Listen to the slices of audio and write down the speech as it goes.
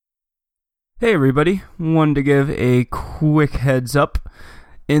Hey everybody, wanted to give a quick heads up.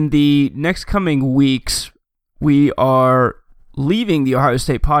 In the next coming weeks, we are leaving the Ohio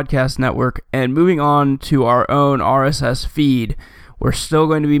State Podcast Network and moving on to our own RSS feed. We're still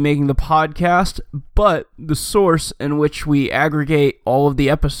going to be making the podcast, but the source in which we aggregate all of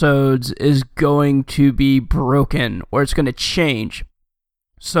the episodes is going to be broken, or it's going to change.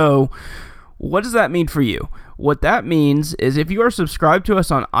 So, what does that mean for you? What that means is if you are subscribed to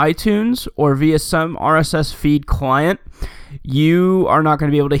us on iTunes or via some RSS feed client, you are not going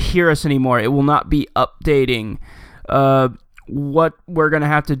to be able to hear us anymore. It will not be updating. What we're going to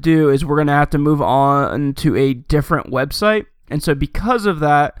have to do is we're going to have to move on to a different website. And so because of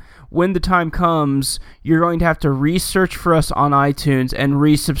that, when the time comes, you're going to have to research for us on iTunes and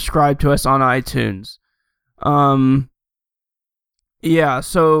resubscribe to us on iTunes. Yeah,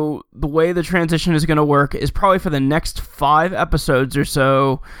 so the way the transition is going to work is probably for the next 5 episodes or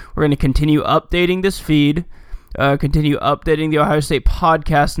so, we're going to continue updating this feed, continue updating the Ohio State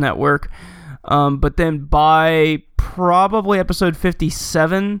Podcast Network, but then by probably episode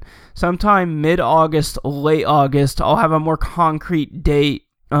 57, sometime mid-August, late August, I'll have a more concrete date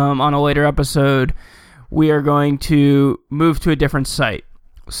on a later episode. We are going to move to a different site.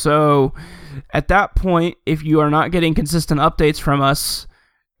 So at that point, if you are not getting consistent updates from us,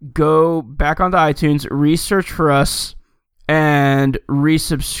 go back onto iTunes, research for us, and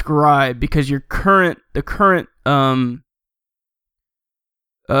resubscribe, because the current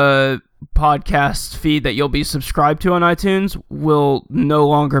podcast feed that you'll be subscribed to on iTunes will no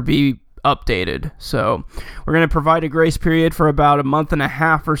longer be updated. So we're going to provide a grace period for about a month and a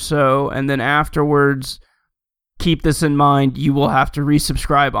half or so, and then afterwards, keep this in mind, you will have to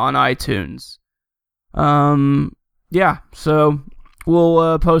resubscribe on iTunes. Yeah, so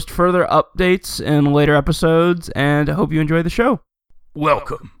we'll post further updates in later episodes, and I hope you enjoy the show.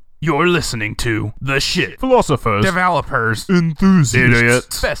 Welcome. You're listening to The Shit Philosophers, Developers, Enthusiasts,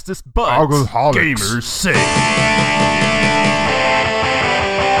 Idiots, Bestest Buds, Alcoholics, Gamers Say.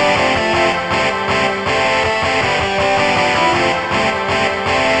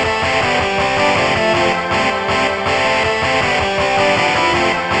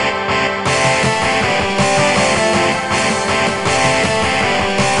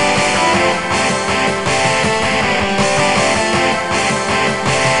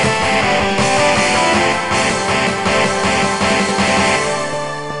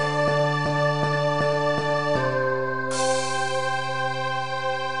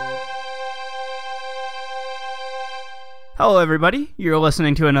 Hello everybody, you're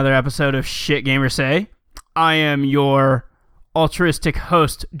listening to another episode of Shit Gamers Say. I am your altruistic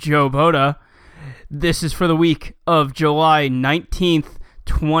host, Joe Boda. This is for the week of July 19th,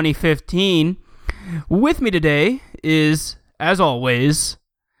 2015. With me today is, as always,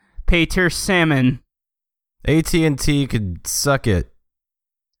 Peter Salmon. AT&T could suck it.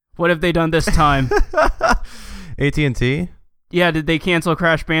 What have they done this time? AT&T? Yeah, did they cancel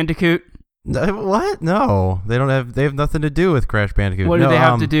Crash Bandicoot? What? No, they don't have. They have nothing to do with Crash Bandicoot. What do they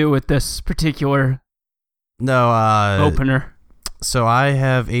have to do with this particular opener? So I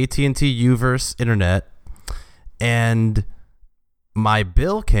have AT&T Uverse internet, and my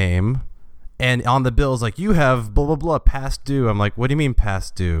bill came, and on the bill is like, you have blah blah blah past due. I'm like, what do you mean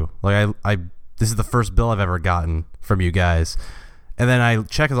past due? Like I this is the first bill I've ever gotten from you guys. And then I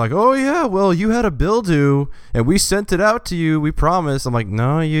check, it's like, oh yeah, well, you had a bill due, and we sent it out to you, we promise. I'm like,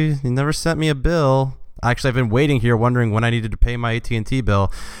 no, you never sent me a bill. Actually, I've been waiting here wondering when I needed to pay my AT&T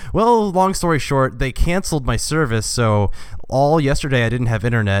bill. Well, long story short, they canceled my service, so all yesterday I didn't have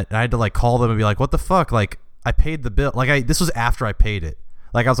internet, and I had to like call them and be like, what the fuck? Like, I paid the bill. Like, this was after I paid it.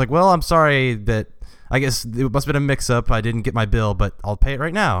 Like, I was like, well, I'm sorry that, I guess it must have been a mix-up. I didn't get my bill, but I'll pay it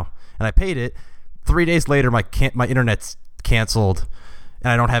right now. And I paid it. 3 days later, my internet's canceled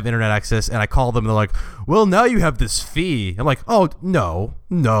and I don't have internet access, and I call them and they're like, well, now you have this fee. I'm like, oh no,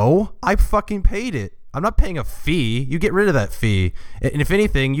 I fucking paid it. I'm not paying a fee. You get rid of that fee. And if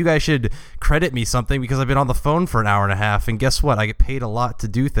anything, you guys should credit me something, because I've been on the phone for an hour and a half, and guess what? I get paid a lot to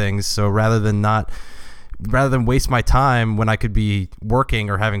do things. So rather than waste my time when I could be working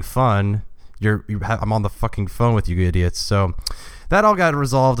or having fun, I'm on the fucking phone with you idiots. So that all got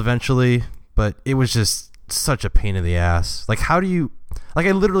resolved eventually, but it was just such a pain in the ass. Like, how do you, like,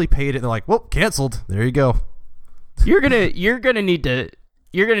 I literally paid it and they're like, well, canceled. There you go. You're gonna need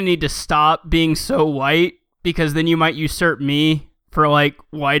to stop being so white, because then you might usurp me for like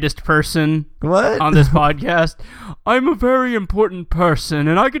whitest person on this podcast. I'm a very important person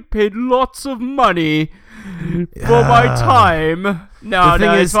and I get paid lots of money for my time. No,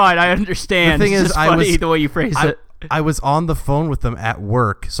 it's fine. I understand. It's just funny the way you phrase it. I was on the phone with them at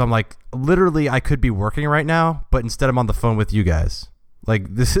work, so I'm like, literally, I could be working right now, but instead I'm on the phone with you guys.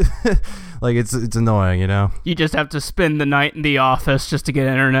 Like this, like it's annoying, you know. You just have to spend the night in the office just to get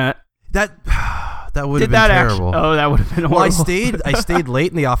internet. That would have been terrible. That would have been horrible. Well, I stayed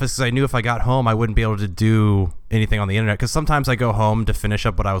late in the office because I knew if I got home, I wouldn't be able to do anything on the internet. Because sometimes I go home to finish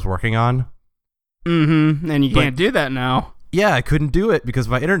up what I was working on. Mm-hmm. And you can't do that now. Yeah, I couldn't do it because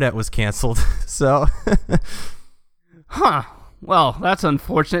my internet was canceled. So. Huh. Well, that's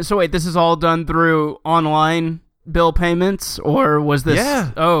unfortunate. So wait, this is all done through online bill payments, or was this?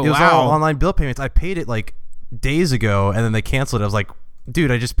 Yeah. Oh, it was wow. all online bill payments. I paid it like days ago, and then they canceled it. I was like,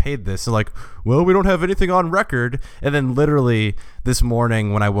 dude, I just paid this. They're like, well, we don't have anything on record. And then literally this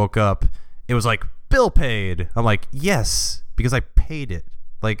morning when I woke up, it was like, bill paid. I'm like, yes, because I paid it.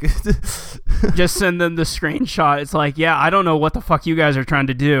 Like, just send them the screenshot. It's like, yeah, I don't know what the fuck you guys are trying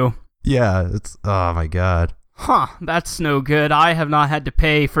to do. Yeah, it's, oh my God. Huh, that's no good. I have not had to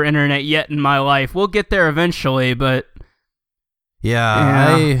pay for internet yet in my life. We'll get there eventually, but...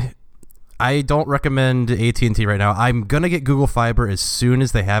 Yeah. I don't recommend AT&T right now. I'm going to get Google Fiber as soon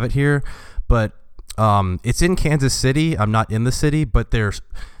as they have it here, but it's in Kansas City. I'm not in the city, but they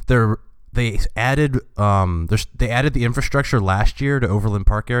added the infrastructure last year to Overland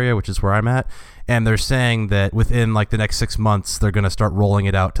Park area, which is where I'm at, and they're saying that within like the next 6 months they're going to start rolling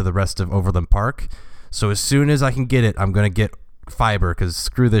it out to the rest of Overland Park. So as soon as I can get it, I'm going to get fiber because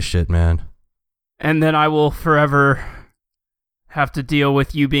screw this shit, man. And then I will forever have to deal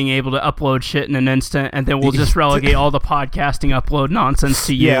with you being able to upload shit in an instant, and then we'll just relegate all the podcasting upload nonsense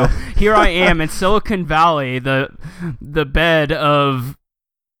to you. Yeah. Here I am in Silicon Valley, the bed of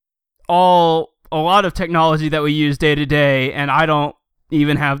a lot of technology that we use day to day, and I don't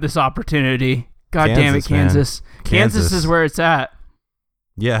even have this opportunity. God damn it, Kansas. Kansas is where it's at.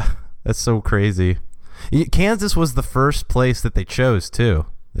 Yeah, that's so crazy. Kansas was the first place that they chose, too.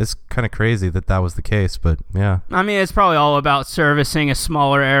 It's kind of crazy that was the case, but yeah. I mean, it's probably all about servicing a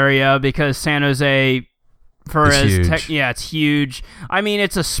smaller area because San Jose, it's huge. I mean,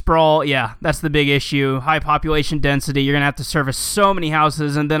 it's a sprawl. Yeah, that's the big issue. High population density. You're going to have to service so many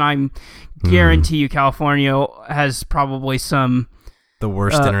houses, and then I guarantee you California has probably some... The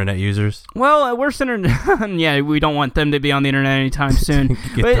worst internet users? Well, worst internet... yeah, we don't want them to be on the internet anytime soon.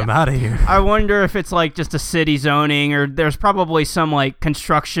 Get them out of here. I wonder if it's like just a city zoning, or there's probably some like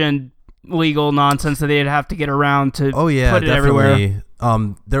construction legal nonsense that they'd have to get around to put it everywhere.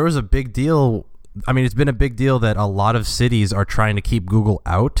 There was a big deal... I mean, it's been a big deal that a lot of cities are trying to keep Google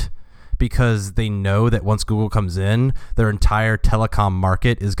out because they know that once Google comes in, their entire telecom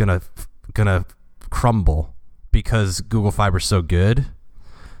market is gonna crumble because Google Fiber's so good.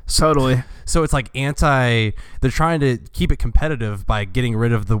 Totally. So it's like they're trying to keep it competitive by getting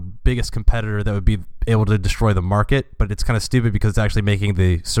rid of the biggest competitor that would be able to destroy the market, but it's kind of stupid because it's actually making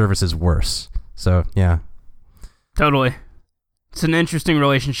the services worse. So, yeah. Totally. It's an interesting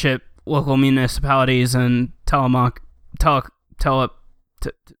relationship, local municipalities and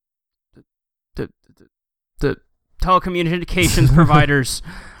telecommunications providers.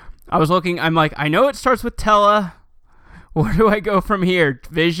 I'm like, I know it starts with tele. Where do I go from here?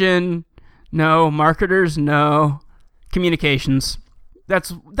 Vision? No. Marketers? No. Communications.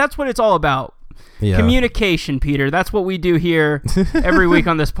 That's what it's all about. Yeah. Communication, Peter. That's what we do here every week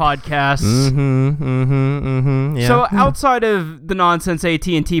on this podcast. Yeah. So outside of the nonsense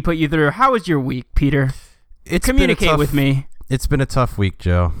AT&T put you through, how was your week, Peter? Communicate with me. It's been a tough week,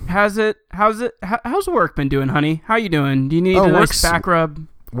 Joe. How's work been doing, honey? How you doing? Do you need a nice back rub?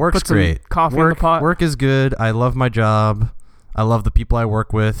 Work's great. Coffee in the pot. Work is good. I love my job. I love the people I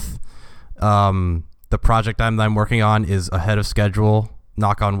work with. The project I'm working on is ahead of schedule.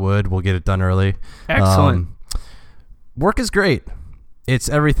 Knock on wood. We'll get it done early. Excellent. Work is great. It's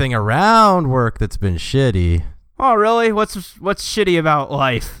everything around work that's been shitty. Oh, really? What's shitty about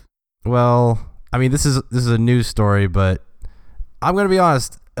life? Well, I mean, this is a news story, but I'm gonna be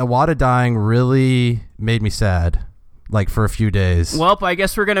honest. Iwata dying really made me sad. Like for a few days. Well, I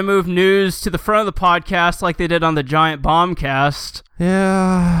guess we're gonna move news to the front of the podcast like they did on the Giant Bombcast.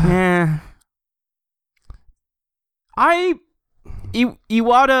 Yeah.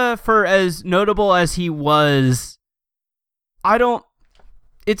 Iwata, for as notable as he was,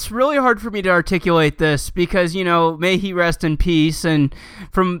 it's really hard for me to articulate this because, may he rest in peace, and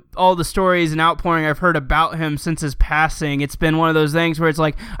from all the stories and outpouring I've heard about him since his passing, it's been one of those things where it's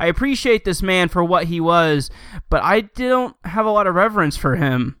like, I appreciate this man for what he was, but I don't have a lot of reverence for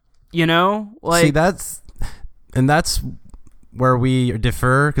him, Like, see, that's where we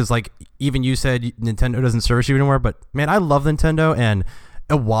differ, because, like, even you said Nintendo doesn't service you anymore, but, man, I love Nintendo, and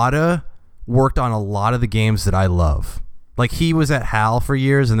Iwata worked on a lot of the games that I love. Like, he was at HAL for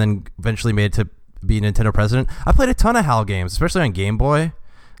years and then eventually made it to be Nintendo president. I played a ton of HAL games, especially on Game Boy.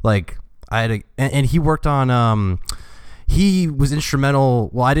 Like, and he worked on, he was instrumental.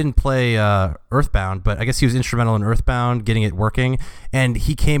 Well, I didn't play Earthbound, but I guess he was instrumental in Earthbound, getting it working. And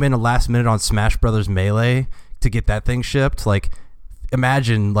he came in the last minute on Smash Brothers Melee to get that thing shipped. Like,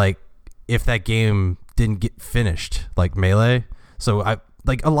 imagine, like, if that game didn't get finished, like Melee. So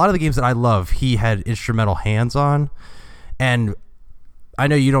like a lot of the games that I love, he had instrumental hands on. And I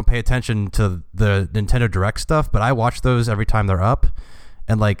know you don't pay attention to the Nintendo Direct stuff, but I watch those every time they're up.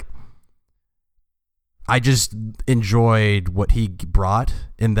 And like, I just enjoyed what he brought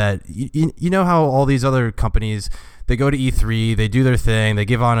in that, you know how all these other companies, they go to E3, they do their thing, they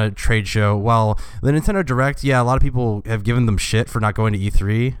give on a trade show. Well, the Nintendo Direct, yeah, a lot of people have given them shit for not going to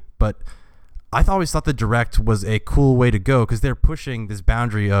E3, but I always thought the Direct was a cool way to go because they're pushing this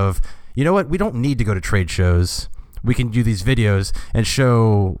boundary of, you know what, we don't need to go to trade shows. We can do these videos and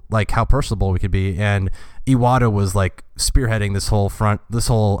show like how personable we could be. And Iwata was like spearheading this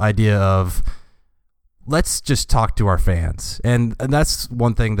whole idea of, let's just talk to our fans. And that's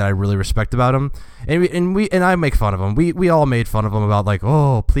one thing that I really respect about him. And I make fun of him. We all made fun of him about like,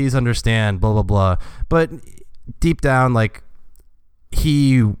 oh, please understand, blah, blah, blah. But deep down, like,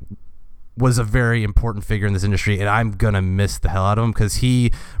 he was a very important figure in this industry, and I'm going to miss the hell out of him because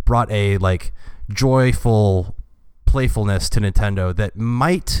he brought a like joyful playfulness to Nintendo that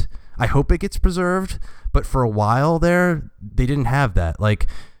might, I hope it gets preserved, but for a while there, they didn't have that. Like,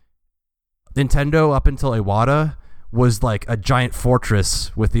 Nintendo up until Iwata was like a giant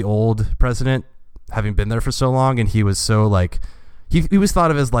fortress with the old president having been there for so long, and he was so like he was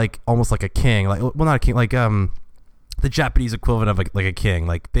thought of as like almost like a king, like, well, not a king, like the Japanese equivalent of like a king,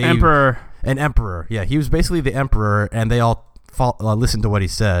 like an emperor. Yeah, he was basically the emperor, and they all listened to what he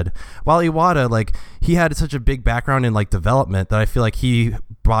said. While Iwata, like, he had such a big background in like development that I feel like he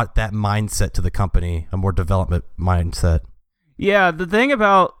brought that mindset to the company, a more development mindset. Yeah, the thing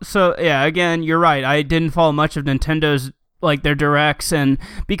about, so yeah, again, you're right. I didn't follow much of Nintendo's, like, their directs, and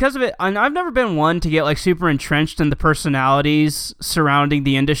because of it, and I've never been one to get like super entrenched in the personalities surrounding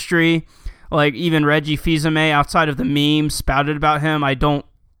the industry. Like, even Reggie Fils-Aimé, outside of the memes spouted about him, I don't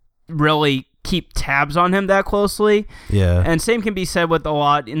really keep tabs on him that closely. Yeah. And same can be said with a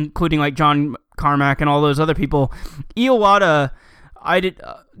lot, including like John Carmack and all those other people. Iwata, I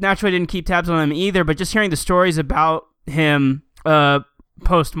naturally didn't keep tabs on him either, but just hearing the stories about him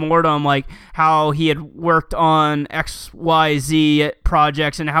post-mortem, like how he had worked on XYZ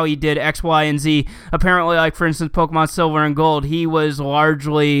projects and how he did X, Y, and Z. Apparently, like, for instance, Pokemon Silver and Gold, he was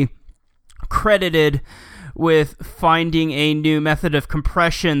largely credited with finding a new method of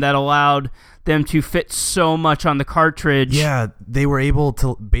compression that allowed them to fit so much on the cartridge. Yeah, they were able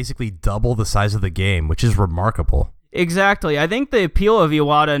to basically double the size of the game, which is remarkable. Exactly. I think the appeal of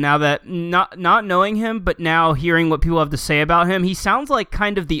Iwata, now that not knowing him, but now hearing what people have to say about him, he sounds like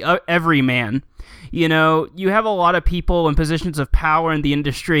kind of the everyman. You know, you have a lot of people in positions of power in the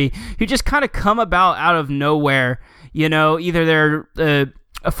industry who just kind of come about out of nowhere. You know, either they're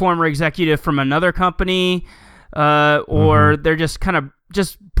a former executive from another company, or they're just kind of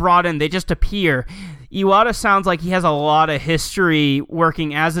just brought in. They just appear. Iwata sounds like he has a lot of history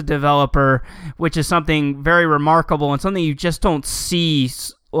working as a developer, which is something very remarkable and something you just don't see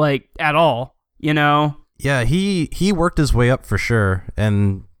like at all, you know? Yeah, he worked his way up for sure.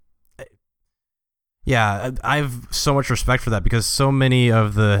 And yeah, I have so much respect for that because so many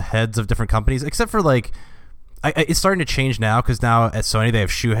of the heads of different companies, except for like, it's starting to change now because now at Sony they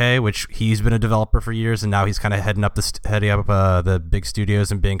have Shuhei, which he's been a developer for years, and now he's kind of heading up the big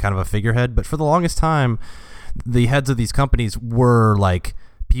studios and being kind of a figurehead. But for the longest time, the heads of these companies were like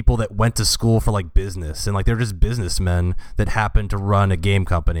people that went to school for like business, and like they're just businessmen that happened to run a game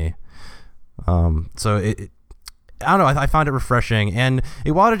company. So I don't know. I find it refreshing, and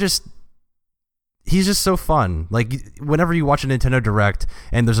Iwata he's just so fun. Like, whenever you watch a Nintendo Direct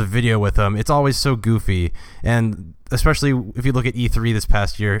and there's a video with him, it's always so goofy. And especially if you look at E3 this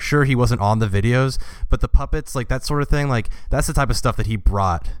past year, sure, he wasn't on the videos, but the puppets, like that sort of thing, like that's the type of stuff that he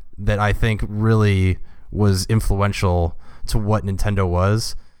brought that I think really was influential to what Nintendo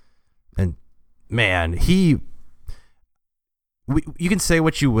was. And man, you can say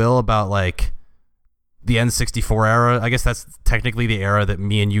what you will about like the N64 era. I guess that's technically the era that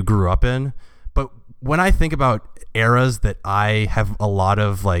me and you grew up in. But when I think about eras that I have a lot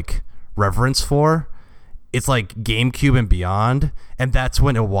of like reverence for, it's like GameCube and beyond, and that's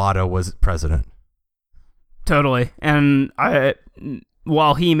when Iwata was president. Totally. And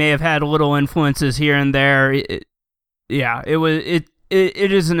while he may have had little influences here and there, it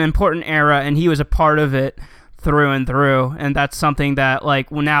it is an important era, and he was a part of it through and through. And that's something that,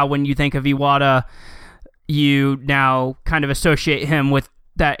 like, now when you think of Iwata, you now kind of associate him with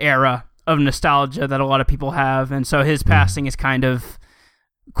that era of nostalgia that a lot of people have. And so his passing is kind of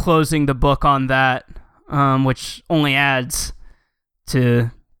closing the book on that, which only adds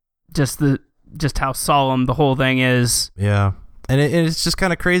to just how solemn the whole thing is. Yeah. And it's just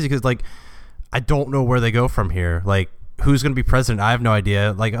kind of crazy because, like, I don't know where they go from here. Like, who's going to be president? I have no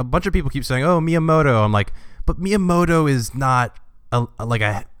idea. Like, a bunch of people keep saying, oh, Miyamoto. I'm like, but Miyamoto is not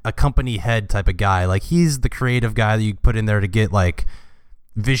a company head type of guy. Like, he's the creative guy that you put in there to get, like,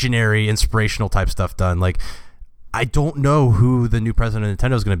 visionary, inspirational type stuff done. Like, I don't know who the new president of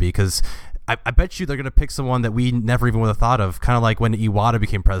Nintendo is going to be, because I bet you they're going to pick someone that we never even would have thought of. Kind of like when Iwata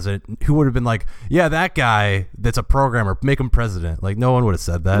became president, who would have been like, yeah, that guy that's a programmer, make him president. Like, no one would have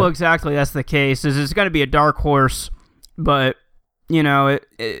said that. Well, exactly. That's the case. It's going to be a dark horse, but, you know,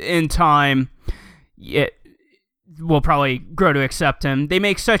 in time, it will probably grow to accept him. They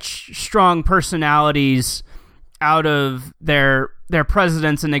make such strong personalities out of their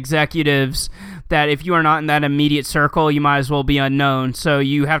presidents and executives that if you are not in that immediate circle, you might as well be unknown. So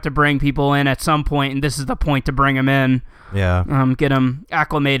you have to bring people in at some point, and this is the point to bring them in. Yeah. Get them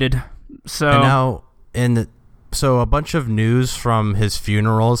acclimated. So and now, so a bunch of news from his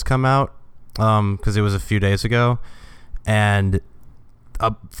funeral has come out, because it was a few days ago, and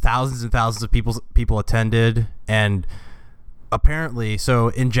thousands and thousands of people attended, and apparently, so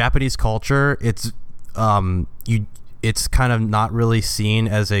in Japanese culture, it's kind of not really seen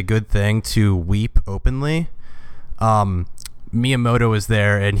as a good thing to weep openly. Miyamoto was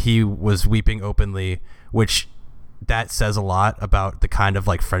there and he was weeping openly, which that says a lot about the kind of,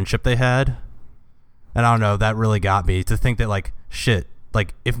 like, friendship they had. And I don't know, that really got me to think that, like, shit,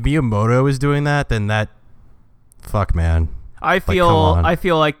 like, if Miyamoto is doing that, then that, fuck, man. I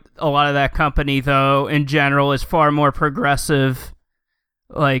feel like a lot of that company, though, in general, is far more progressive,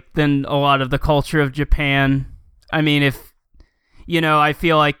 like, than a lot of the culture of Japan. I mean, I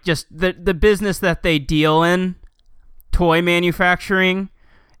feel like just the business that they deal in, toy manufacturing,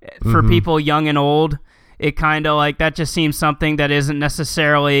 for people young and old, it kind of, like, that just seems something that isn't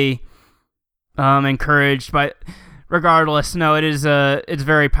necessarily encouraged. But regardless, no, it's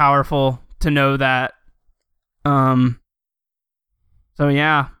very powerful to know that. So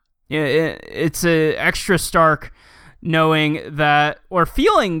yeah, it's a extra stark knowing that, or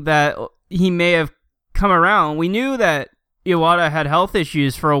feeling that he may have come around. We knew that Iwata had health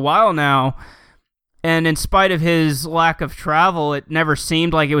issues for a while now, and in spite of his lack of travel, it never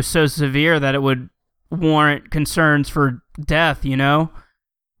seemed like it was so severe that it would warrant concerns for death, you know?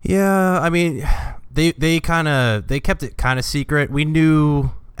 Yeah, I mean, they kept it kind of secret. We knew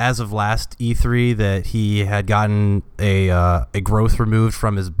as of last E3 that he had gotten a growth removed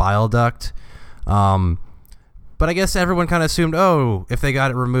from his bile duct. But I guess everyone kind of assumed, oh, if they got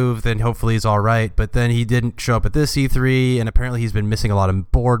it removed, then hopefully he's all right. But then he didn't show up at this E3, and apparently he's been missing a lot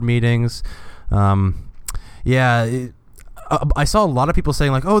of board meetings. I saw a lot of people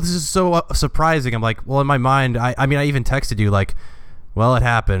saying, like, oh, this is so surprising. I'm like, well, in my mind, I mean, I even texted you, like, well, it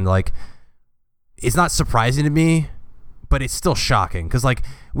happened. Like, it's not surprising to me, but it's still shocking. Because, like,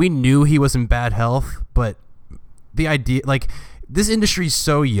 we knew he was in bad health, but the idea, like, this industry is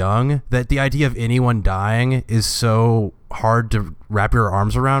so young that the idea of anyone dying is so hard to wrap your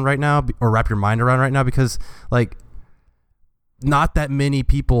arms around right now, or wrap your mind around right now, because, like, not that many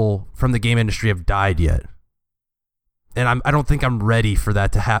people from the game industry have died yet. And I don't think I'm ready for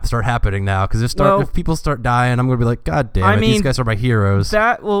that to start happening now, because if people start dying, I'm going to be like, God damn it, these guys are my heroes.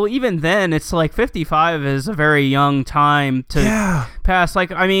 Even then, it's like 55 is a very young time to pass.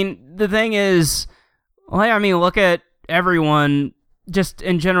 Like, I mean, the thing is, like, I mean, look at everyone just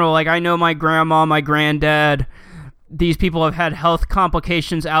in general. Like, I know my grandma, my granddad, these people have had health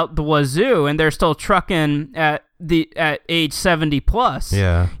complications out the wazoo, and they're still trucking at age 70 plus.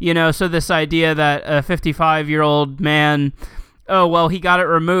 Yeah. You know, so this idea that a 55-year-old man, oh, well, he got it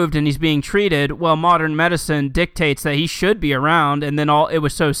removed and he's being treated. Well, modern medicine dictates that he should be around, and then it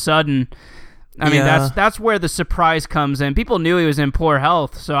was so sudden. I mean, that's where the surprise comes in. People knew he was in poor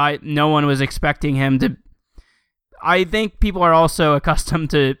health, so no one was expecting him to. I think people are also accustomed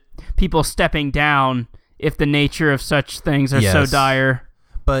to people stepping down if the nature of such things are so dire.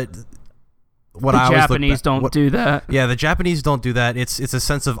 But the Japanese don't do that. Yeah, the Japanese don't do that. It's a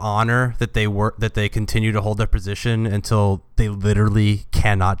sense of honor that they continue to hold their position until they literally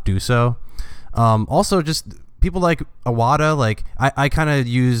cannot do so. Also, just people like Iwata, like I kind of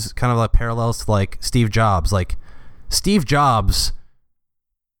use kind of like parallels to like Steve Jobs. Like, Steve Jobs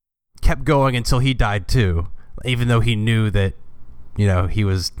kept going until he died too, even though he knew that he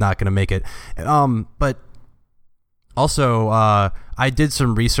was not going to make it. But also, I did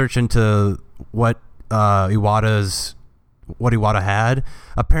some research into what Iwata had.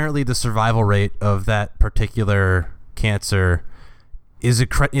 Apparently, the survival rate of that particular cancer is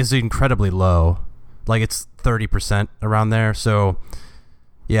incredibly low. Like, it's 30% around there. So,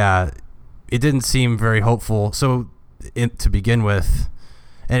 yeah, it didn't seem very hopeful. So, to begin with,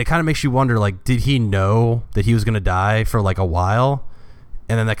 and it kind of makes you wonder, like, did he know that he was going to die for like a while?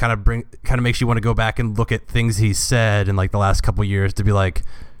 And then that kind of makes you want to go back and look at things he said in like the last couple years to be like,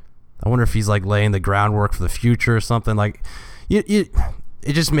 I wonder if he's like laying the groundwork for the future or something. Like, it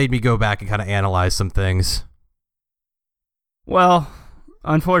just made me go back and kind of analyze some things. Well,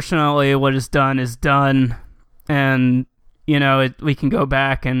 unfortunately, what is done is done, and we can go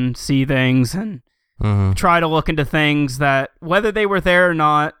back and see things and try to look into things that, whether they were there or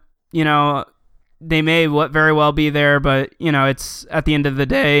not, they may very well be there, but it's at the end of the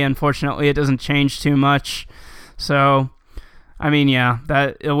day, unfortunately, it doesn't change too much. So, I mean, yeah,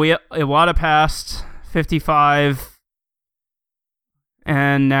 that Iwata passed 55,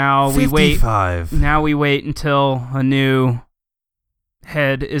 and now 55. Now we wait until a new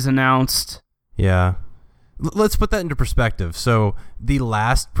head is announced. Yeah. Let's put that into perspective. So, the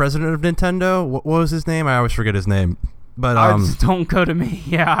last president of Nintendo, what was his name? I always forget his name. But don't go to me.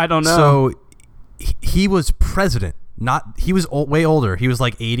 Yeah, I don't know. So, he was president. He was way older. He was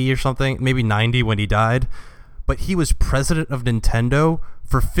like 80 or something, maybe 90 when he died. But he was president of Nintendo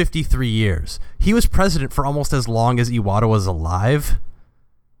for 53 years. He was president for almost as long as Iwata was alive.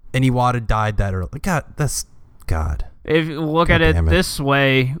 And Iwata died that early. God. If you look at it this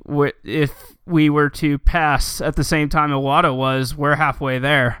way, if we were to pass at the same time Iwata was, we're halfway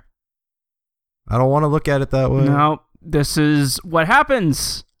there. I don't want to look at it that way. No, this is what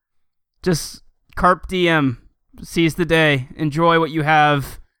happens. Just carpe diem, seize the day, enjoy what you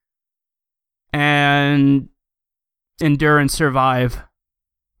have, and endure and survive.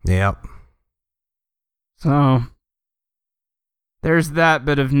 Yep. So, there's that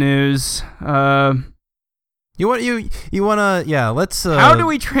bit of news. You want to let's how do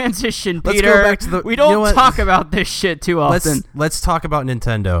we transition, Peter? Let's go back to the, we don't talk about this shit too often. Let's talk about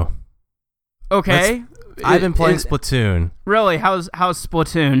Nintendo. Okay. I've been playing Splatoon. Really? How's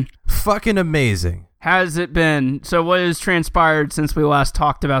Splatoon? Fucking amazing. Has it been? So what has transpired since we last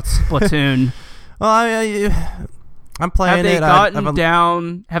talked about Splatoon? Well, I'm playing it. Have they gotten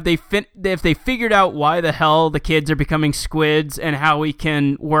down? Have they figured out why the hell the kids are becoming squids and how we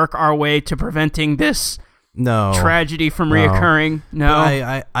can work our way to preventing this tragedy from reoccurring? No.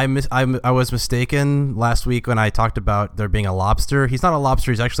 I was mistaken last week when I talked about there being a lobster. He's not a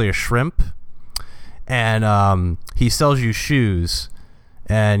lobster. He's actually a shrimp. And he sells you shoes.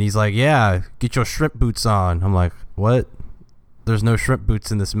 And he's like, yeah, get your shrimp boots on. I'm like, what? There's no shrimp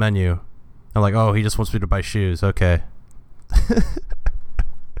boots in this menu. I'm like, oh, he just wants me to buy shoes. Okay.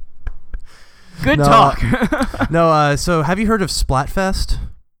 Good talk. So have you heard of Splatfest?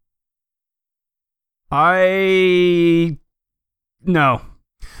 No.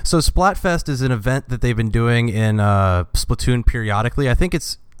 So Splatfest is an event that they've been doing in Splatoon periodically. I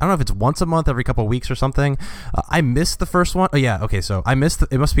don't know if it's once a month, every couple of weeks or something. I missed the first one. Oh, yeah. Okay, so I missed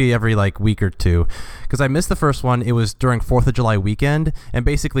it must be every like week or two because I missed the first one. It was during 4th of July weekend. And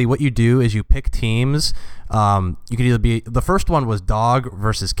basically what you do is you pick teams. You could either be, the first one was dogs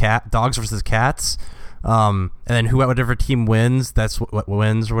versus cats. And then whatever team wins, that's what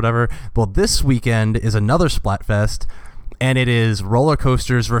wins or whatever. Well, this weekend is another Splatfest. And it is roller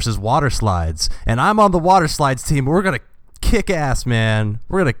coasters versus water slides. And I'm on the water slides team. We're going to kick ass, man.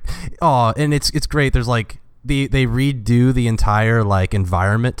 And it's great. There's like they redo the entire like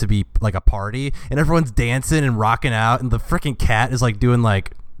environment to be like a party, and everyone's dancing and rocking out, and the freaking cat is like doing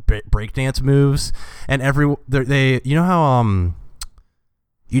like breakdance moves, and you know how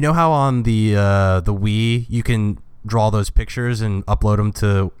on the Wii you can draw those pictures and upload them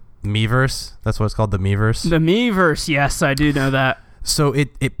to Miiverse. That's what it's called, the Miiverse. The Miiverse, yes, I do know that. So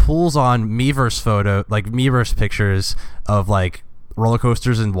it pulls on Miiverse pictures of like roller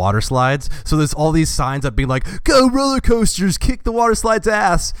coasters and water slides. So there's all these signs up being like, go roller coasters, kick the water slides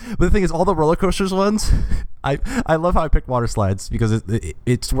ass. But the thing is, all the roller coasters ones, I love how I picked water slides because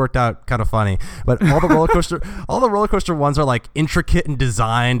it's worked out kind of funny. But all the roller coaster ones are like intricate and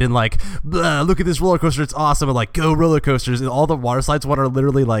designed and like, look at this roller coaster, it's awesome, and like go roller coasters. And all the water slides one are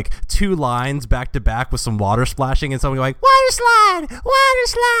literally like 2 lines back to back with some water splashing and someone going water slide.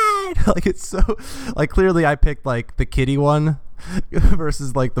 Like it's so like clearly I picked like the kiddie one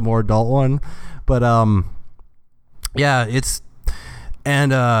versus like the more adult one. But yeah,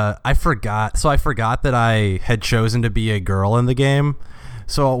 And I forgot that I had chosen to be a girl in the game.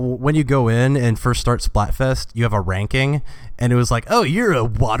 So when you go in and first start Splatfest, you have a ranking, and it was like, oh, you're a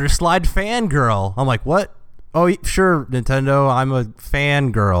water slide fangirl. I'm like, what? Oh, sure, Nintendo, I'm a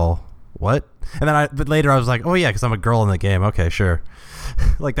fangirl. What? And then but later I was like, oh yeah, because I'm a girl in the game. Okay, sure.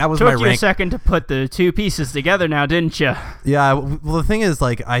 Like that was my rank. Took you a second to put the two pieces together now, didn't you? Yeah, well the thing is,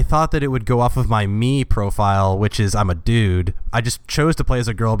 like, I thought that it would go off of my me profile, which is I'm a dude. I just chose to play as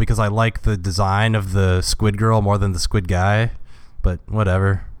a girl because I like the design of the squid girl more than the squid guy. But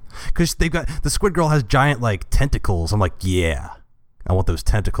whatever. Because they've got, the squid girl has giant, like, tentacles. I'm like, yeah, I want those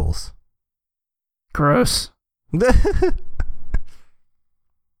tentacles. Gross.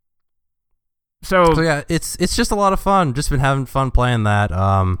 So yeah, it's just a lot of fun. Just been having fun playing that.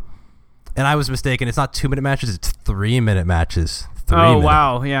 And I was mistaken. It's not 2-minute matches. It's 3-minute matches.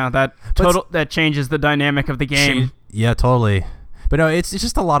 Wow, yeah, that changes the dynamic of the game. Yeah, totally. But no, it's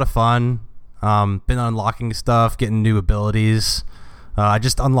just a lot of fun. Been unlocking stuff, getting new abilities. I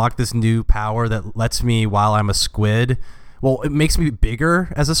just unlocked this new power that lets me, while I'm a squid, well, it makes me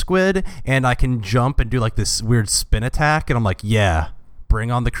bigger as a squid, and I can jump and do like this weird spin attack. And I'm like, yeah,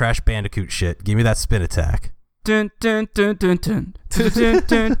 bring on the Crash Bandicoot shit. Give me that spin attack. Dun, dun, dun, dun, dun. Dun, dun,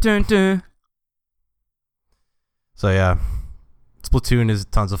 dun, dun, dun. So yeah, Splatoon is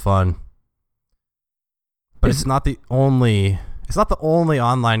tons of fun, but it's not the only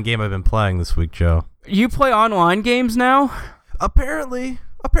online game I've been playing this week, Joe. You play online games now? Apparently.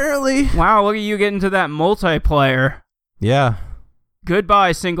 Wow, look at you getting to that multiplayer. Yeah.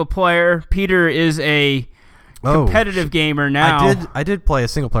 Goodbye, single player. Peter is a competitive gamer now. I did play a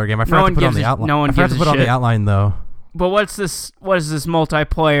single player game. I forgot to put on the outline. No one gives a shit. On the outline though. But what is this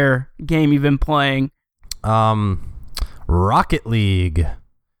multiplayer game you've been playing? Rocket League.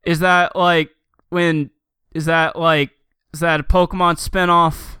 Is that a Pokemon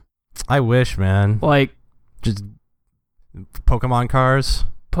spinoff? I wish, man. Like just Pokemon cars.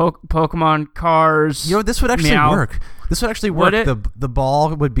 Pokemon cars. You know, this would actually work. This would actually work. The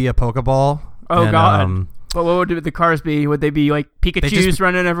ball would be a Pokeball. Oh, God. But what would the cars be? Would they be like Pikachus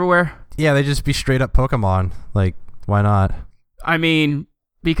running everywhere? Yeah, they'd just be straight up Pokemon. Like, why not? I mean,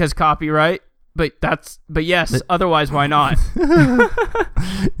 because copyright. But yes, otherwise why not?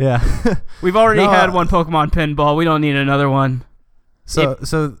 Yeah. We've already had one Pokemon pinball. We don't need another one.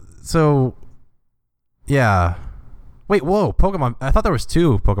 So yeah. Wait, whoa, Pokemon. I thought there was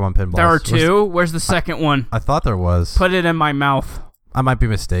 2 Pokemon pinballs. There are 2? Where's the second one? I thought there was. Put it in my mouth. I might be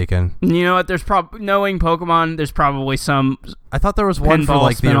mistaken. You know what? There's knowing Pokemon, there's probably some. I thought there was one for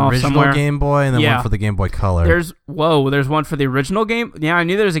like the original somewhere. Game Boy, and then one for the Game Boy Color. There's one for the original game. Yeah, I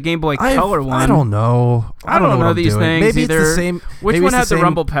knew there was a Game Boy Color one. I don't know. I don't know these things. Maybe either. It's the same. Which one had the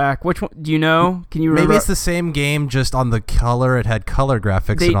Rumble Pack? Which one? Do you know? Can you remember? Maybe it's the same game, just on the color. It had color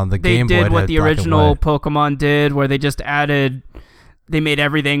graphics, and on the Game Boy, they did what the original Pokemon Pokemon did, where they just added. They made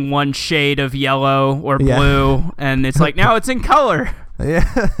everything one shade of yellow or blue, and it's like now it's in color.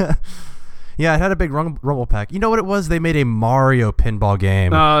 Yeah. Yeah, it had a big Rumble Pack. You know what it was? They made a Mario pinball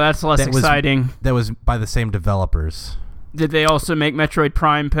game. Oh, that's less exciting. That was by the same developers. Did they also make Metroid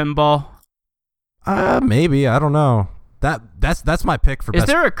Prime pinball? Maybe. I don't know. That's my pick for best. Is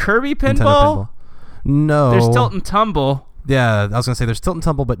there a Kirby pinball? No. There's Tilt and Tumble. Yeah, I was going to say there's Tilt and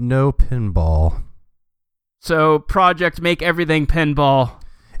Tumble, but no pinball. So, Project Make Everything Pinball.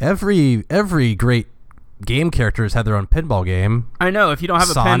 Every great game character has had their own pinball game. I know. If you don't have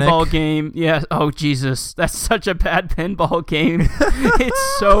Sonic. A pinball game, yeah. Oh, Jesus. That's such a bad pinball game.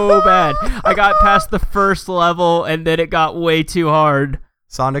 It's so bad. I got past the first level, and then it got way too hard.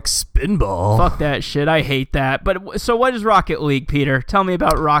 Sonic Spinball. Fuck that shit. I hate that. But so what is Rocket League, Peter? Tell me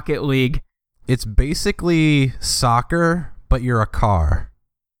about Rocket League. It's basically soccer, but you're a car.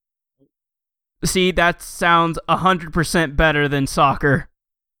 See, that sounds 100% better than soccer.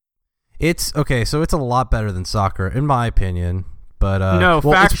 It's okay, so it's a lot better than soccer, in my opinion. But no,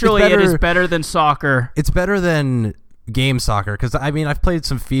 factually, it is better than soccer. It's better than game soccer, because I mean, I've played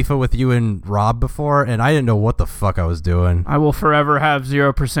some FIFA with you and Rob before, and I didn't know what the fuck I was doing. I will forever have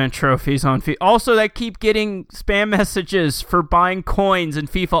 0% trophies on FIFA. Also, I keep getting spam messages for buying coins in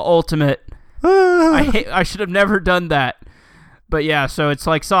FIFA Ultimate. I should have never done that. But yeah, so it's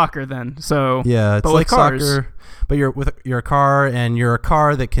like soccer then. So yeah, it's like cars. Soccer, but you're a car, and you're a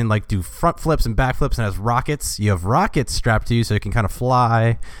car that can like do front flips and back flips and has rockets. You have rockets strapped to you so you can kind of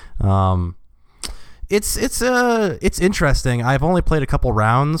fly. It's interesting. I've only played a couple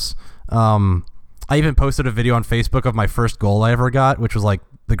rounds. I even posted a video on Facebook of my first goal I ever got, which was like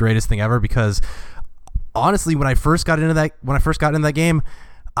the greatest thing ever, because honestly, when I first got into that game,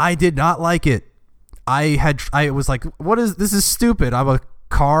 I did not like it. I was like, this is stupid. I'm a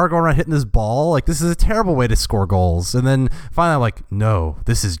car going around hitting this ball. Like, this is a terrible way to score goals. And then finally I'm like, no,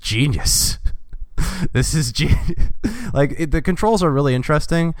 this is genius. This is genius. Like, the controls are really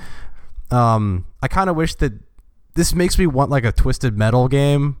interesting. I kind of wish that this makes me want like a Twisted Metal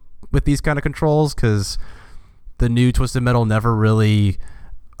game with these kind of controls, because the new Twisted Metal never really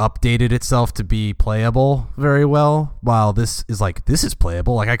updated itself to be playable very well, while this is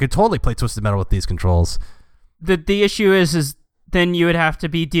playable. Like, I could totally play Twisted Metal with these controls. The issue is then you would have to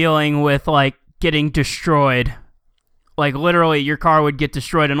be dealing with like getting destroyed. Like, literally your car would get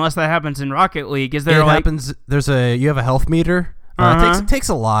destroyed unless that happens in Rocket League. Is there happens? You have a health meter. It takes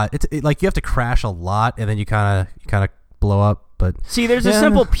a lot. Like, you have to crash a lot and then you kind of blow up. But see, there's a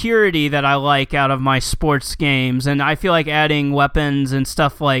simple purity that I like out of my sports games, and I feel like adding weapons and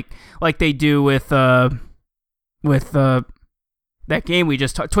stuff like they do with that game we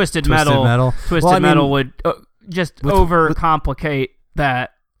just talked, Twisted Metal. Twisted Metal would just overcomplicate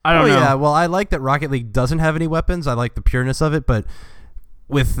that. I don't know. Yeah, well, I like that Rocket League doesn't have any weapons. I like the pureness of it, but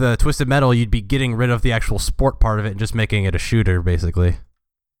with Twisted Metal, you'd be getting rid of the actual sport part of it and just making it a shooter, basically.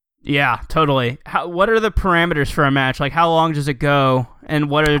 Yeah, totally. What are the parameters for a match? Like, how long does it go? And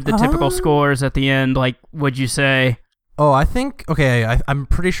what are the typical scores at the end? Like, would you say? Oh, I think, I'm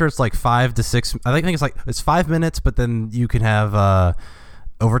pretty sure it's like 5 to 6. I think it's 5 minutes, but then you can have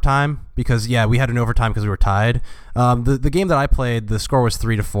overtime, because, we had an overtime because we were tied. The game that I played, the score was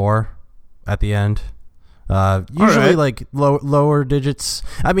 3-4 at the end. Usually like lower digits.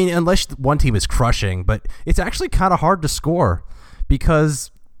 I mean, unless one team is crushing, but it's actually kind of hard to score,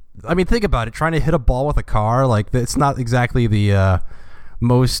 because, I mean, think about it. Trying to hit a ball with a car, like, it's not exactly the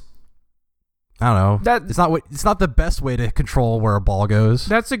most. I don't know. It's not the best way to control where a ball goes.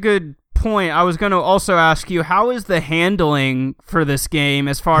 That's a good point. I was going to also ask you, how is the handling for this game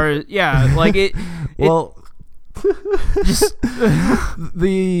as far as like it? Well. Just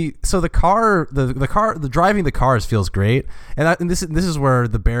the driving the cars feels great, and this is where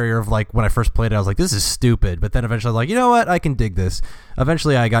the barrier of, like, when I first played it, I was like, this is stupid, but then eventually I was like, you know what, I can dig this.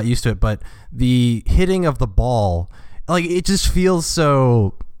 Eventually I got used to it, but the hitting of the ball, like, it just feels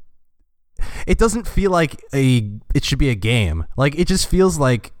so. It doesn't feel like it should be a game. Like, it just feels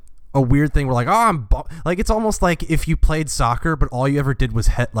like a weird thing where, like, like, it's almost like if you played soccer but all you ever did was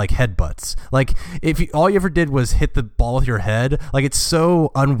headbutts. Like, if all you ever did was hit the ball with your head, like, it's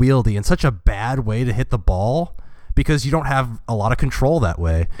so unwieldy and such a bad way to hit the ball, because you don't have a lot of control that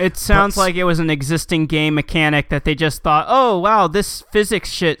way. It sounds like it was an existing game mechanic that they just thought, oh wow, this physics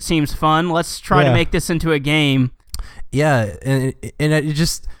shit seems fun, let's try to make this into a game. Yeah, and it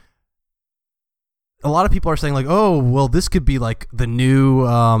just. A lot of people are saying, like, oh, well, this could be like the new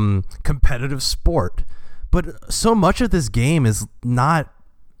competitive sport. But so much of this game is not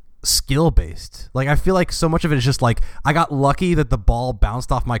skill-based. Like, I feel like so much of it is just like, I got lucky that the ball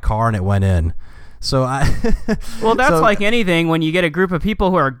bounced off my car and it went in. So well, that's like anything. When you get a group of people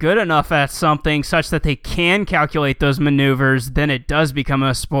who are good enough at something such that they can calculate those maneuvers, then it does become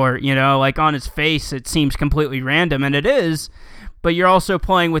a sport, Like, on its face, it seems completely random, and it is. But you're also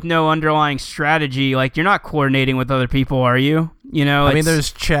playing with no underlying strategy. Like, you're not coordinating with other people, are you? I mean,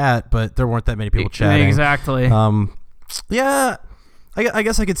 there's chat, but there weren't that many people chatting. Exactly. Yeah, I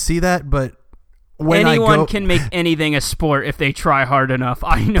guess I could see that, but when anyone can make anything a sport if they try hard enough.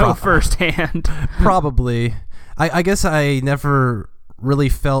 I know firsthand. Probably. I guess I never really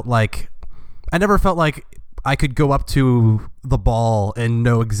felt like I could go up to the ball and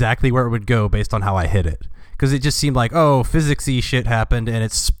know exactly where it would go based on how I hit it. Because it just seemed like, oh, physics-y shit happened, and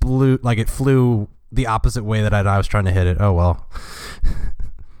it flew the opposite way that I was trying to hit it. Oh, well.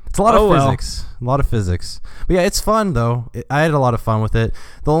 It's a lot of physics. A lot of physics. But yeah, it's fun, though. I had a lot of fun with it.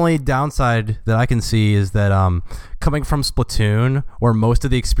 The only downside that I can see is that coming from Splatoon, where most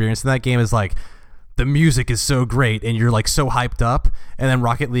of the experience in that game is like, the music is so great, and you're like so hyped up, and then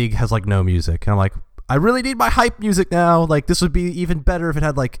Rocket League has like no music. And I'm like, I really need my hype music now. Like, this would be even better if it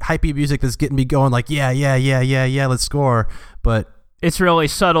had like hypey music that's getting me going. Like, yeah, let's score. But it's really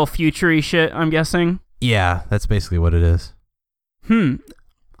subtle, future-y shit, I'm guessing. Yeah, that's basically what it is.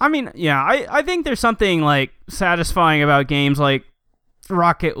 I mean, yeah, I think there's something like satisfying about games like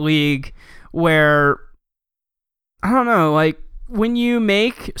Rocket League, where, I don't know, like, when you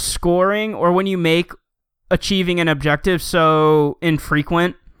make scoring or when you make achieving an objective so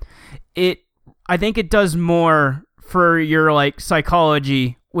infrequent, I think it does more for your, like,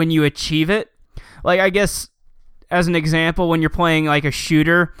 psychology when you achieve it. Like, I guess, as an example, when you're playing, like, a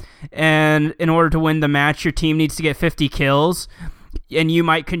shooter, and in order to win the match, your team needs to get 50 kills, and you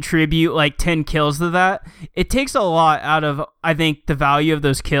might contribute, like, 10 kills to that. It takes a lot out of, I think, the value of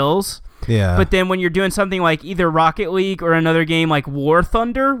those kills. Yeah. But then when you're doing something like either Rocket League or another game like War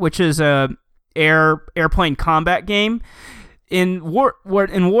Thunder, which is a airplane combat game, in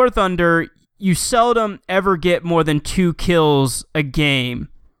War Thunder, you seldom ever get more than 2 kills a game.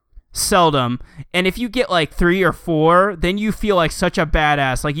 Seldom. And if you get like 3 or 4, then you feel like such a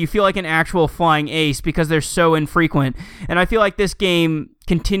badass. Like you feel like an actual flying ace because they're so infrequent. And I feel like this game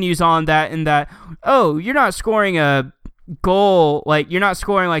continues on that in that, oh, you're not scoring a goal, like you're not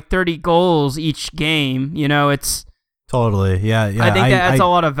scoring like 30 goals each game. You know, it's totally. Yeah. I think that adds a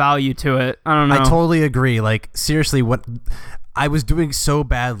lot of value to it. I don't know. I totally agree. Like seriously, what I was doing so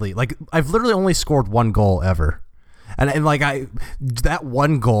badly. Like I've literally only scored 1 goal ever. And like that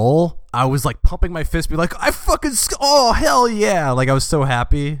 1 goal, I was like pumping my fist, be like, I fucking, oh hell yeah! Like I was so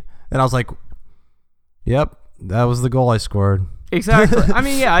happy, and I was like, yep, that was the goal I scored. Exactly. I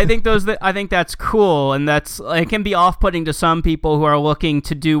mean, yeah, I think that's cool, and it can be off-putting to some people who are looking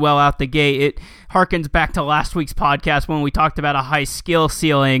to do well out the gate. It harkens back to last week's podcast when we talked about a high skill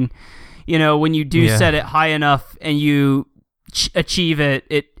ceiling. You know, when you do set it high enough and you achieve it,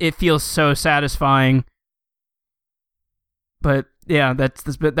 it feels so satisfying. But yeah,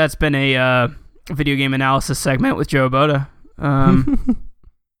 that's been a video game analysis segment with Joe Boda.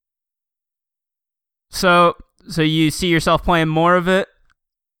 So you see yourself playing more of it?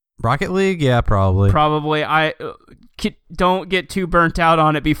 Rocket League, yeah, probably. Probably. I don't get too burnt out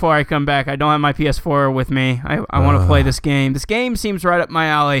on it before I come back. I don't have my PS4 with me. I want to play this game. This game seems right up my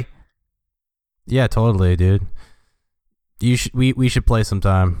alley. Yeah, totally, dude. We should play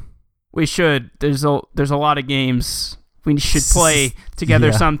sometime. We should. There's a lot of games we should play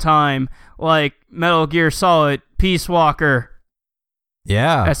together sometime, like Metal Gear Solid, Peace Walker.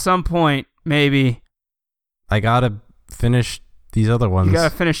 Yeah. At some point, maybe. I gotta finish these other ones. You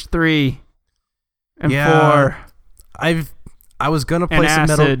gotta finish 3 and 4. I was gonna play some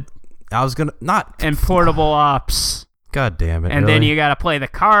Metal. I was gonna not and Portable Ops. God damn it! And really? then you gotta play the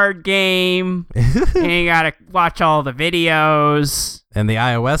card game, and you gotta watch all the videos and the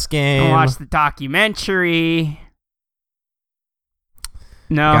iOS game. And watch the documentary.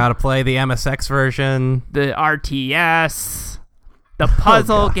 No. Gotta play the MSX version. The RTS. The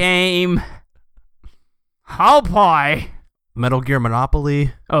puzzle game. Oh boy. Metal Gear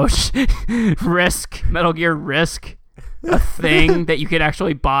Monopoly. Oh, Risk. Metal Gear Risk. A thing that you could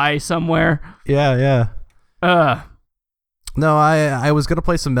actually buy somewhere. Yeah. No, I was gonna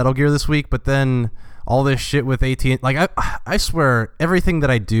play some Metal Gear this week, but then all this shit with AT&T, like I swear everything that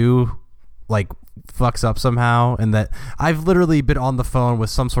I do, like, fucks up somehow, and that I've literally been on the phone with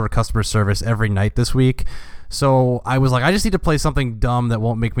some sort of customer service every night this week. So I was like, I just need to play something dumb that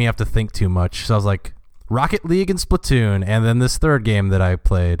won't make me have to think too much. So I was like, Rocket League and Splatoon, and then this third game that I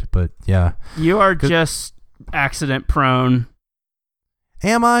played. But yeah, you are just accident prone.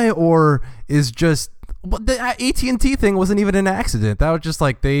 Am I, or is just the AT&T thing wasn't even an accident? That was just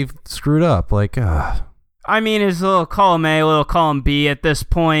like they've screwed up. Like, I mean, it's a little column A, a little column B at this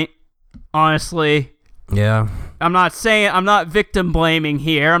point. Honestly, yeah. I'm not victim blaming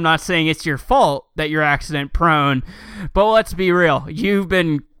here. I'm not saying it's your fault that you're accident prone, but let's be real. You've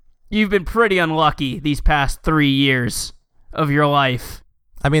been pretty unlucky these past 3 years of your life.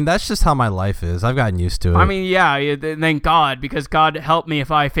 I mean, that's just how my life is. I've gotten used to it. I mean, yeah, thank God, because God help me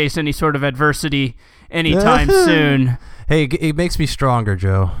if I face any sort of adversity anytime soon. Hey, it makes me stronger,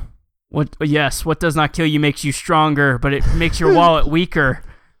 Joe. What does not kill you makes you stronger, but it makes your wallet weaker.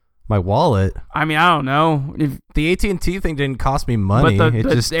 My wallet? I mean, I don't know. The AT&T thing didn't cost me money. But it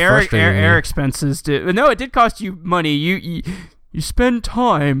just air expenses did. No, it did cost you money. You spend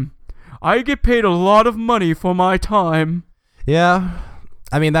time. I get paid a lot of money for my time. Yeah.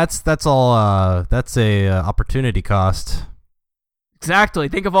 I mean, that's all. That's a opportunity cost. Exactly.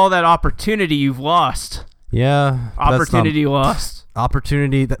 Think of all that opportunity you've lost. Yeah. Opportunity lost.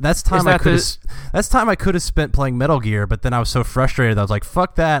 Opportunity. That's time I could have spent playing Metal Gear, but then I was so frustrated that I was like,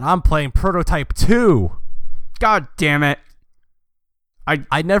 "Fuck that! I'm playing Prototype 2." God damn it!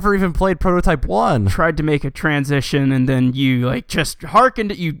 I never even played Prototype 1. Tried to make a transition, and then you just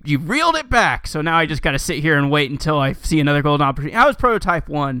hearkened. You reeled it back. So now I just got to sit here and wait until I see another golden opportunity. How was Prototype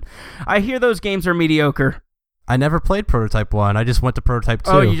 1? I hear those games are mediocre. I never played Prototype 1. I just went to Prototype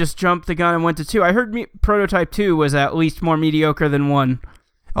 2. Oh, you just jumped the gun and went to 2. I heard Prototype 2 was at least more mediocre than 1.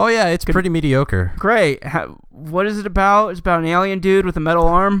 Oh, yeah, it's pretty mediocre. Great. What is it about? It's about an alien dude with a metal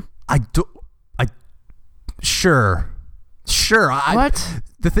arm? Sure. What?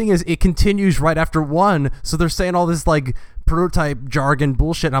 The thing is, it continues right after 1, so they're saying all this, like, prototype jargon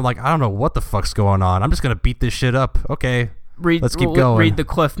bullshit, and I'm like, I don't know what the fuck's going on. I'm just going to beat this shit up. Okay, let's keep going. Read the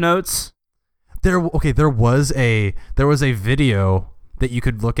cliff notes. There was a video that you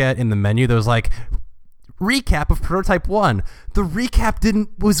could look at in the menu that was like recap of Prototype 1. The recap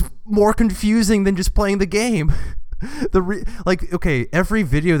was more confusing than just playing the game. Okay, every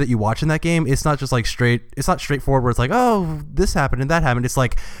video that you watch in that game, it's not just like it's not straightforward where it's like, oh, this happened and that happened. It's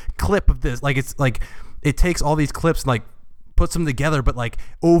like clip of this. Like it's like it takes all these clips and like puts them together, but like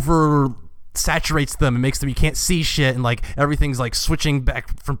over saturates them and makes them you can't see shit, and like everything's like switching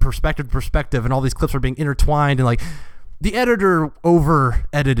back from perspective to perspective, and all these clips are being intertwined, and like the editor over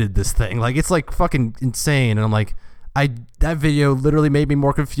edited this thing. Like it's like fucking insane. And I'm like, that video literally made me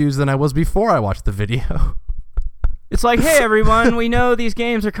more confused than I was before I watched the video. It's like, hey everyone, we know these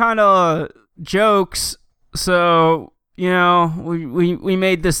games are kind of jokes, so you know we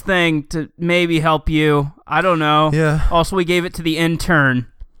made this thing to maybe help you. I don't know. Yeah. Also, we gave it to the intern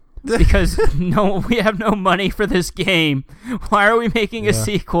because we have no money for this game. Why are we making a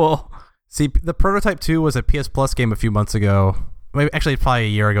sequel? See, the Prototype 2 was a PS Plus game a few months ago. Maybe actually probably a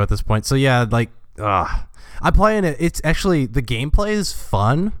year ago at this point. So yeah, like, I'm playing it. It's actually the gameplay is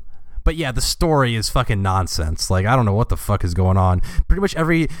fun. But yeah, the story is fucking nonsense. Like, I don't know what the fuck is going on. Pretty much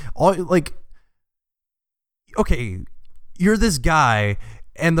okay, you're this guy,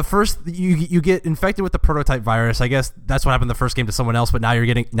 and the first you get infected with the prototype virus. I guess that's what happened in the first game to someone else, but now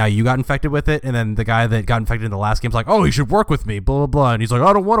you got infected with it, and then the guy that got infected in the last game's like, oh, you should work with me, blah, blah, blah. And he's like,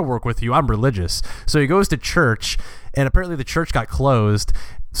 I don't want to work with you. I'm religious. So he goes to church, and apparently the church got closed.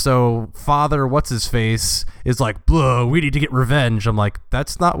 So Father What's-His-Face is like, blah, we need to get revenge. I'm like,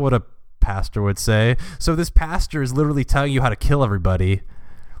 that's not what a pastor would say. So this pastor is literally telling you how to kill everybody.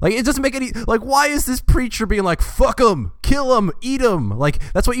 Like, it doesn't make any... Like, why is this preacher being like, fuck them, kill them, eat them? Like,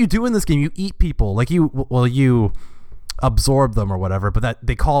 that's what you do in this game. You eat people. Like, you absorb them or whatever, but that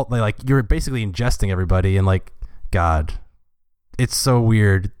they call it, like, you're basically ingesting everybody, and, like, God. It's so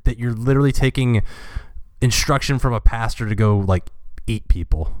weird that you're literally taking instruction from a pastor to go, like, eat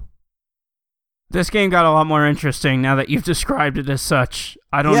people. This game got a lot more interesting now that you've described it as such.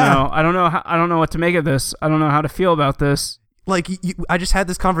 I don't know. I don't know what to make of this. I don't know how to feel about this. Like, I just had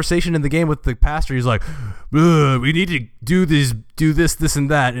this conversation in the game with the pastor. He's like, we need to do this, and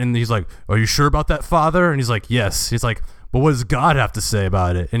that. And he's like, are you sure about that, Father? And he's like, yes. He's like, but what does God have to say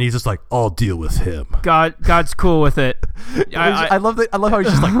about it? And he's just like, I'll deal with him. God's cool with it. I love how he's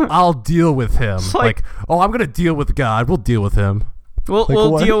just like, I'll deal with him. Like, oh, I'm going to deal with God. We'll deal with him.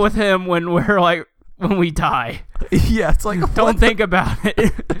 We'll deal with him when we die. Yeah, it's like, don't think about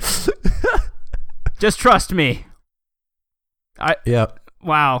it. Just trust me. Yeah.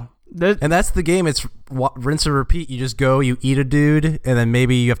 Wow. And that's the game. It's rinse and repeat. You just go, you eat a dude, and then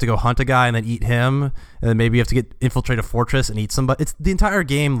maybe you have to go hunt a guy and then eat him, and then maybe you have to infiltrate a fortress and eat somebody. It's the entire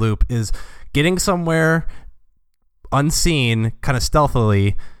game loop is getting somewhere unseen, kind of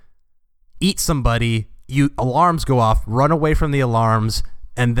stealthily, eat somebody. Alarms go off, run away from the alarms,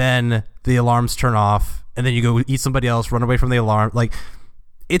 and then the alarms turn off, and then you go eat somebody else, run away from the alarm. Like,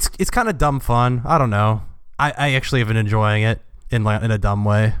 it's kind of dumb fun. I don't know. I actually have been enjoying it in a dumb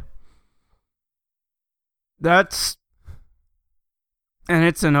way. And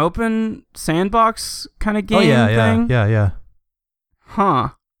it's an open sandbox kind of game thing? Yeah. Huh.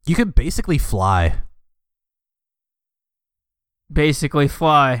 You could basically fly. Basically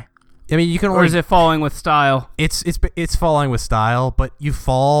fly. I mean, you can only... Or is it falling with style? It's falling with style, but you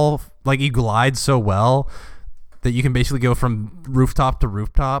fall, like, you glide so well that you can basically go from rooftop to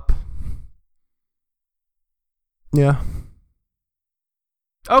rooftop. Yeah.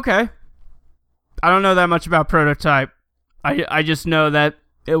 Okay. I don't know that much about Prototype. I just know that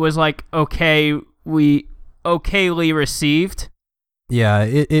it was like okayly received. Yeah,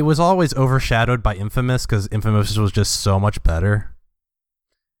 it was always overshadowed by Infamous because Infamous was just so much better.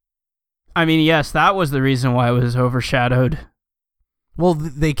 I mean, yes, that was the reason why it was overshadowed. Well,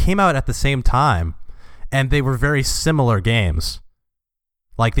 they came out at the same time, and they were very similar games.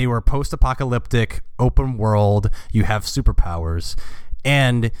 Like, they were post-apocalyptic, open world, you have superpowers,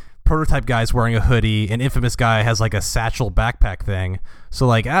 and Prototype guy's wearing a hoodie, and Infamous guy has, like, a satchel backpack thing. So,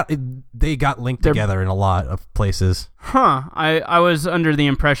 like, they got linked together in a lot of places. Huh. I was under the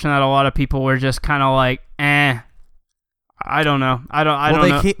impression that a lot of people were just kind of like, I don't know. I don't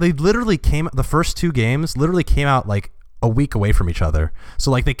know. They literally the first two games literally came out, like, a week away from each other.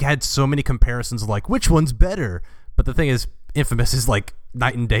 So, like, they had so many comparisons of, like, which one's better? But the thing is, Infamous is, like,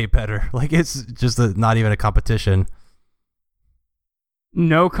 night and day better. Like, it's just not even a competition.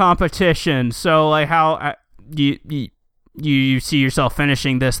 No competition. So, like, how you see yourself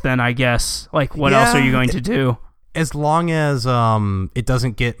finishing this then, I guess? Like, what else are you going to do? As long as it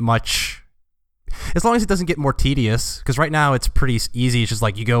doesn't get much... as long as it doesn't get more tedious, because right now it's pretty easy. It's just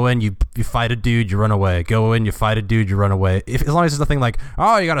like you go in, you fight a dude, you run away. Go in, you fight a dude, you run away. As long as there's nothing like,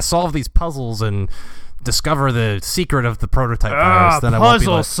 oh, you got to solve these puzzles and discover the secret of the prototype virus, then I won't be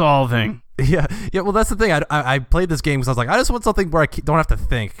puzzle like, solving. Yeah. Well, that's the thing. I played this game because I was like, I just want something where I don't have to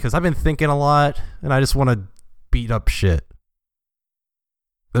think, because I've been thinking a lot, and I just want to beat up shit.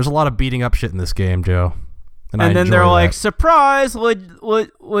 There's a lot of beating up shit in this game, Joe. And then enjoy they're that. like, surprise,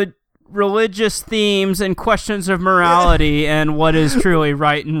 would religious themes and questions of morality and what is truly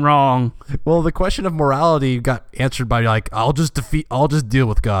right and wrong. Well, the question of morality got answered by like, I'll just deal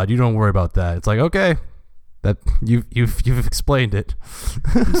with God. You don't worry about that. It's like, okay, that you've explained it.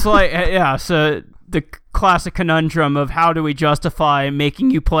 It's like, yeah, so the classic conundrum of how do we justify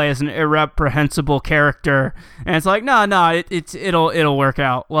making you play as an irreprehensible character, and it's like, no, it'll work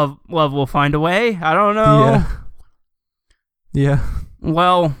out. Love will find a way. I don't know. Yeah.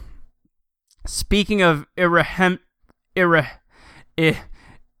 Well, speaking of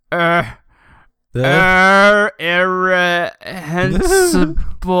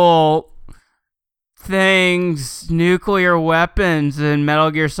irreprehensible things, nuclear weapons, and Metal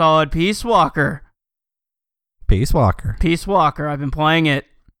Gear Solid Peace Walker. Peace Walker. I've been playing it.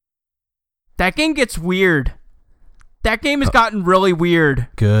 That game gets weird. That game has gotten really weird.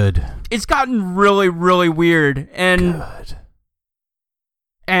 Good. It's gotten really, really weird. And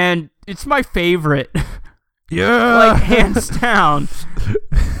it's my favorite. Yeah. Like, hands down.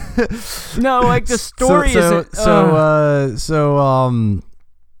 No, like, the story isn't...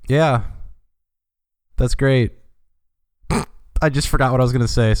 yeah. That's great. I just forgot what I was going to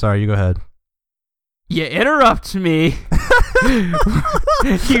say. Sorry, you go ahead. You interrupt me.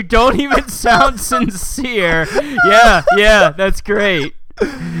 You don't even sound sincere. Yeah, that's great.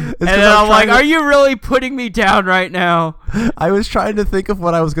 And then I'm like, are you really putting me down right now? I was trying to think of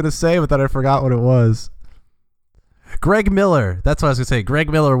what I was going to say, but then I forgot what it was. Greg Miller. That's what I was going to say. Greg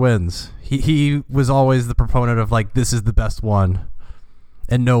Miller wins. He was always the proponent of, like, this is the best one.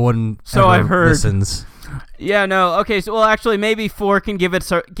 And no one I've heard. listens. Yeah, no. Okay, so well, actually, maybe 4 can give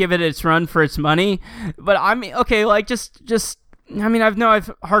it its run for its money. But I mean, okay, like just. I mean,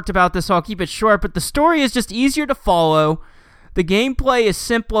 I've harked about this, so I'll keep it short. But the story is just easier to follow. The gameplay is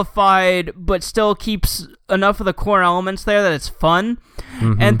simplified, but still keeps enough of the core elements there that it's fun.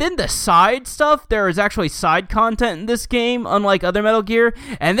 Mm-hmm. And then the side stuff, there is actually side content in this game, unlike other Metal Gear,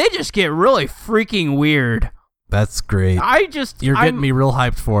 and they just get really freaking weird. That's great. You're getting me real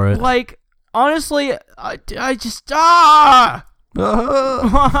hyped for it. Like, honestly, I just why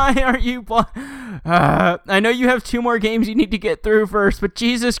are you? I know you have 2 more games you need to get through first, but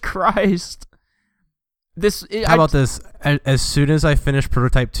Jesus Christ! How about this? As soon as I finish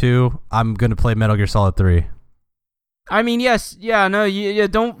Prototype 2, I'm gonna play Metal Gear Solid 3. I mean, yes, yeah, no, you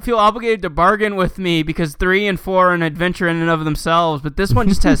don't feel obligated to bargain with me because 3 and 4 are an adventure in and of themselves, but this one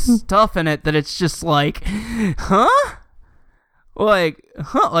just has stuff in it that it's just like, like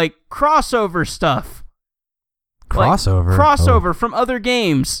crossover stuff. Crossover from other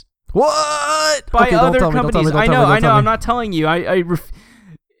games. What? By other companies. I know. I'm not telling you.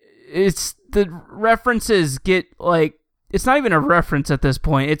 It's the references get like, it's not even a reference at this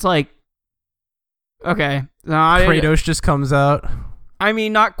point. It's like, okay. Kratos just comes out. I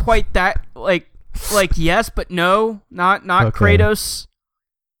mean, not quite that, like yes, but no, not okay. Kratos.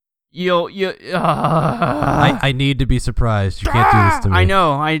 I need to be surprised. You can't do this to me. I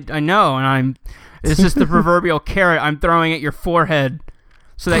know, and it's just the proverbial carrot I'm throwing at your forehead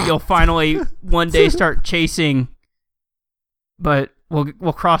so that you'll finally one day start chasing. But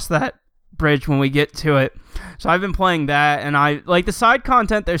we'll cross that bridge when we get to it. So I've been playing that, and I like the side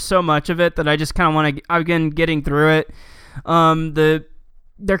content. There's so much of it that I just kind of want to. I've been getting through it.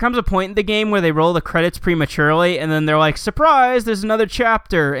 There comes a point in the game where they roll the credits prematurely, and then they're like, "Surprise! There's another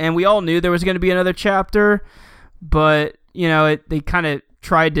chapter." And we all knew there was going to be another chapter, but they kind of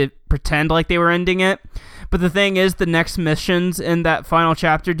tried to pretend like they were ending it. But the thing is, the next missions in that final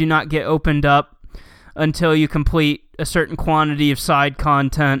chapter do not get opened up until you complete a certain quantity of side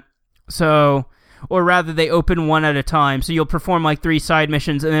content. So, or rather, they open one at a time. So you'll perform like 3 side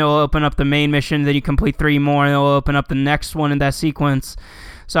missions, and it'll open up the main mission. Then you complete 3 more, and it'll open up the next one in that sequence.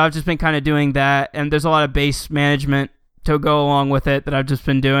 So I've just been kind of doing that, and there's a lot of base management to go along with it that I've just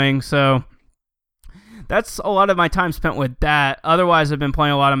been doing. So that's a lot of my time spent with that. Otherwise, I've been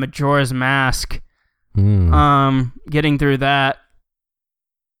playing a lot of Majora's Mask. Getting through that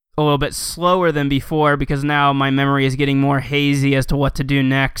a little bit slower than before because now my memory is getting more hazy as to what to do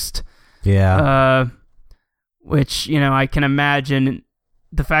next. Yeah. Which, I can imagine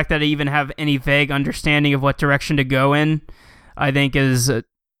the fact that I even have any vague understanding of what direction to go in, I think is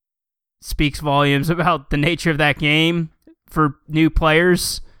speaks volumes about the nature of that game for new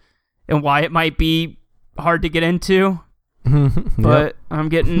players and why it might be hard to get into. But I'm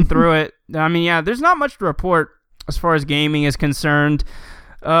getting through it. I mean, yeah, there's not much to report as far as gaming is concerned.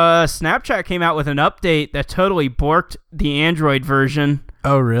 Snapchat came out with an update that totally borked the Android version.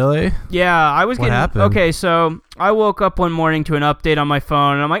 Oh, really? Yeah, I was getting... happened? Okay, so I woke up one morning to an update on my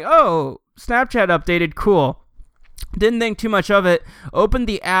phone, and I'm like, oh, Snapchat updated, cool. Didn't think too much of it. Opened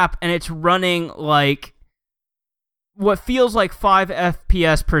the app, and it's running like what feels like 5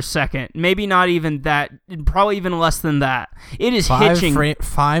 FPS per second. Maybe not even that. Probably even less than that. It is hitching.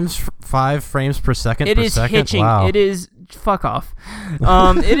 5 frames per second. It is hitching. Wow. It is... Fuck off.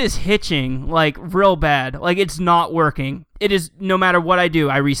 It is hitching like real bad. Like it's not working. It is, no matter what I do.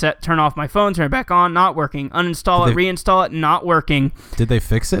 I reset, turn off my phone, turn it back on, not working. Uninstall it, reinstall it, not working. Did they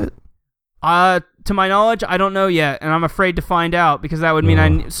fix it? To my knowledge, I don't know yet, and I'm afraid to find out because that would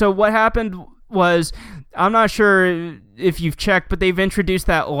mean So what happened was, I'm not sure if you've checked, but they've introduced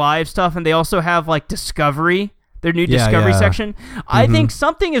that live stuff, and they also have like Discovery, their new Discovery section. I think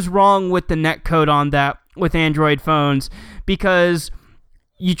something is wrong with the netcode on that with Android phones, because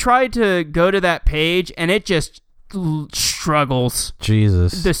you try to go to that page and it just struggles.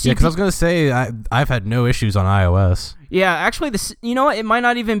 Jesus. Yeah, because I was going to say, I've had no issues on iOS. Yeah, actually, you know what? It might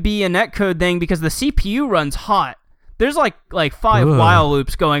not even be a netcode thing because the CPU runs hot. There's like 5 while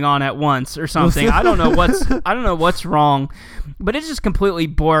loops going on at once or something. I don't know what's wrong, but it's just completely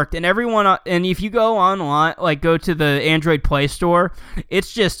borked. And everyone, and if you go online, like go to the Android Play Store,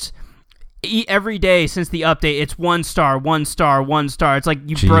 it's just every day since the update, it's 1 star, 1 star, 1 star. It's like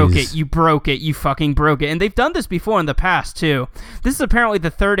you broke it, you fucking broke it. And they've done this before in the past too. This is apparently the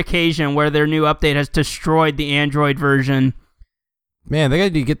 3rd occasion where their new update has destroyed the Android version. Man, they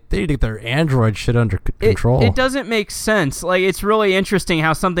need to get their Android shit under control. It doesn't make sense. Like, it's really interesting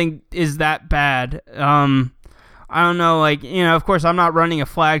how something is that bad. I don't know, like, you know, of course I'm not running a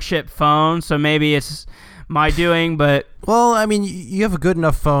flagship phone, so maybe it's my doing, but... Well, I mean, you have a good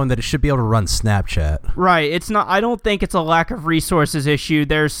enough phone that it should be able to run Snapchat. Right, it's not... I don't think it's a lack of resources issue.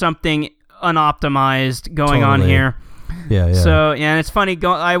 There's something unoptimized going on here. Yeah. So, yeah, and it's funny.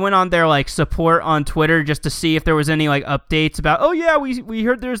 I went on their, like, support on Twitter just to see if there was any, like, updates about, oh, yeah, we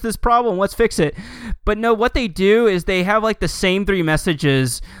heard there's this problem. Let's fix it. But no, what they do is they have, like, the same 3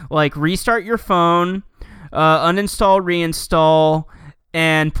 messages, like, restart your phone, uninstall, reinstall,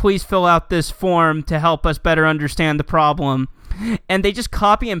 and please fill out this form to help us better understand the problem. And they just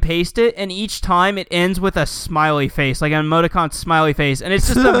copy and paste it, and each time it ends with a smiley face, like an emoticon smiley face, and it's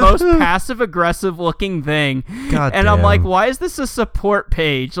just the most passive-aggressive looking thing. God and damn. I'm like, why is this a support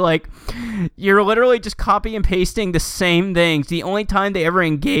page? Like, you're literally just copy and pasting the same things. The only time they ever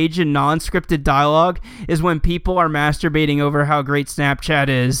engage in non-scripted dialogue is when people are masturbating over how great Snapchat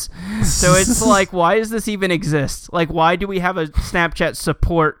is. So it's like, why does this even exist? Like, why do we have a Snapchat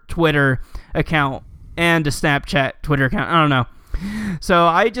support Twitter account and a Snapchat Twitter account? I don't know. So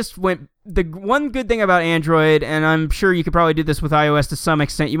I just went... The one good thing about Android, and I'm sure you could probably do this with iOS to some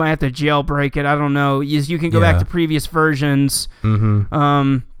extent, you might have to jailbreak it, I don't know, is you can go back to previous versions.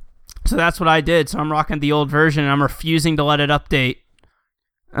 So that's what I did. So I'm rocking the old version, and I'm refusing to let it update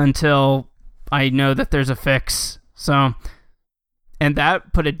until I know that there's a fix. So... And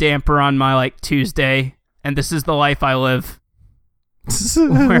that put a damper on my, like, Tuesday, and this is the life I live.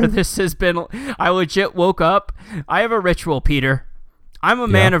 Where this has been... I legit woke up. I have a ritual, Peter. I'm a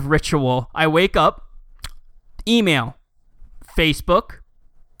man of ritual. I wake up, email, Facebook,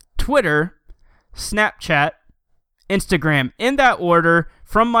 Twitter, Snapchat, Instagram, in that order,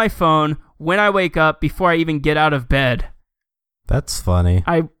 from my phone, when I wake up, before I even get out of bed. That's funny.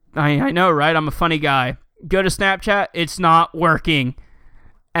 I know, right? I'm a funny guy. Go to Snapchat, it's not working.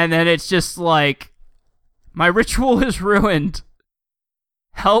 And then it's just like, my ritual is ruined.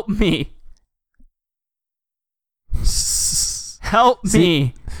 Help me. Help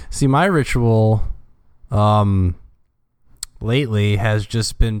me. See, my ritual lately has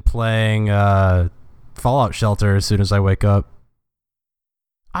just been playing Fallout Shelter as soon as I wake up.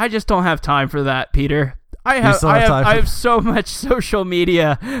 I just don't have time for that, Peter. I have so much social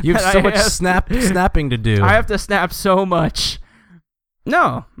media. You have so much snapping to do. I have to snap so much.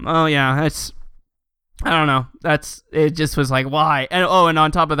 No. Oh, yeah. I don't know. It just was like, why? And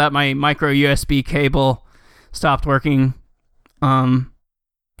on top of that, my micro USB cable stopped working.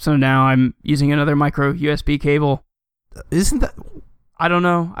 So now I'm using another micro USB cable. Isn't that... I don't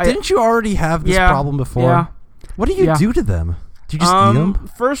know. Didn't you already have this problem before? Yeah. What do you do to them? Do you just eat them?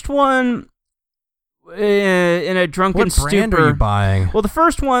 First one, in a drunken What brand stupor. are you buying? Well, the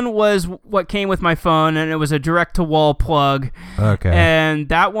first one was what came with my phone, and it was a direct-to-wall plug. Okay. And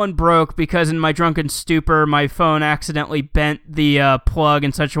that one broke because in my drunken stupor, my phone accidentally bent the plug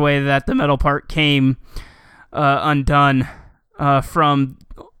in such a way that the metal part came undone from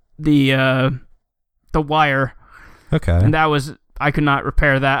the wire. Okay. And that was, I could not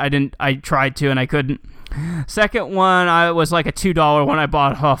repair that. I tried to, and I couldn't. Second one, I was like a $2 one I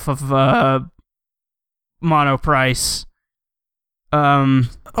bought off of Monoprice.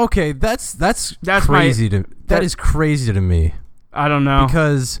 Okay, that's my- crazy that that- is crazy to me. I don't know.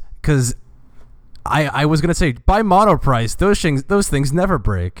 Because I was gonna say buy Monoprice. Those things never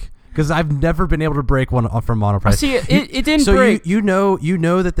break. Because I've never been able to break one from Monoprice. See, it didn't so break. you know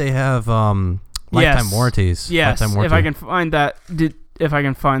that they have lifetime warranties. Yes, Lifetime warranty. if I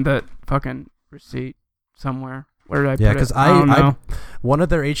can find that fucking receipt somewhere. Where did I put it? Yeah, because I don't know. one of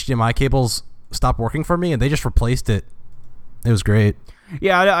their HDMI cables stopped working for me, and they just replaced it. It was great.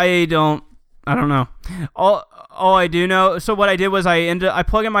 Yeah, I don't know. All I do know. So what I did was I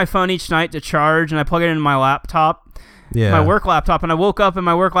plug in my phone each night to charge, and I plug it into my laptop, Yeah. my work laptop, and I woke up and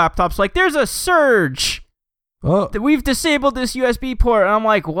my work laptop's like, "There's a surge. Oh, We've disabled this USB port." And I'm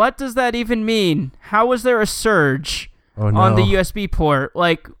like, "What does that even mean? How was there a surge on the USB port?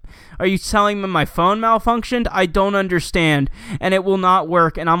 Like, are you telling me my phone malfunctioned? I don't understand, and it will not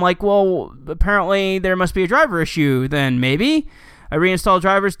work." And I'm like, "Well, apparently there must be a driver issue. Then maybe." I reinstall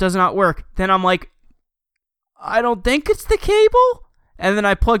drivers, does not work. Then I'm like, I don't think it's the cable. And then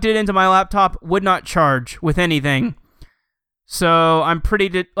I plugged it into my laptop, would not charge with anything. So I'm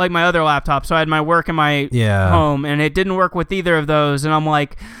pretty like my other laptop. So I had my work and my home, and it didn't work with either of those. And I'm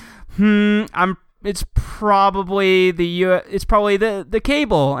like, it's probably the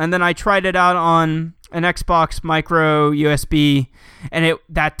cable. And then I tried it out on an Xbox micro USB, and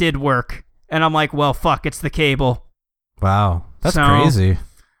that did work. And I'm like, well, fuck, it's the cable. Wow, that's So, crazy.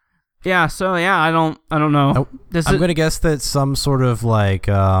 Yeah, so yeah, I don't know. I'm gonna guess that some sort of like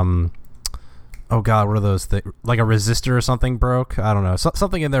oh god, what are those things? Like a resistor or something broke. I don't know.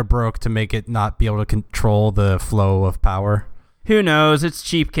 Something in there broke to make it not be able to control the flow of power. Who knows? It's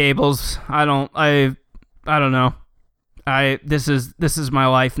cheap cables. I don't know. This is my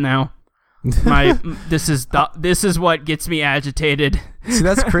life now. This is what gets me agitated. See,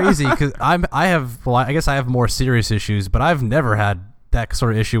 that's crazy because I guess I have more serious issues, but I've never had that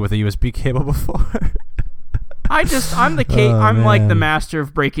sort of issue with a USB cable before. I'm like the master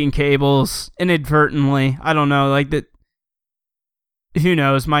of breaking cables inadvertently. I don't know, like that. Who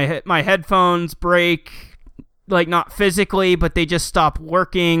knows? My headphones break, like not physically, but they just stop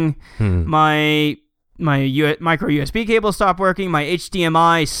working. My micro USB cable stopped working. My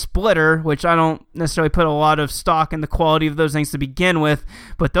HDMI splitter, which I don't necessarily put a lot of stock in the quality of those things to begin with,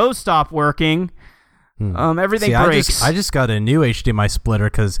 but those stopped working. Everything breaks. I just got a new HDMI splitter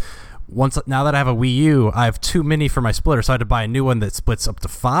because now that I have a Wii U, I have too many for my splitter, so I had to buy a new one that splits up to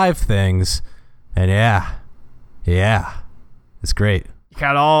 5 things. And yeah, it's great. You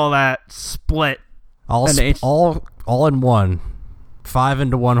got all that split. All in one, 5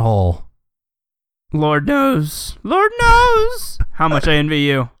 into one hole. Lord knows how much I envy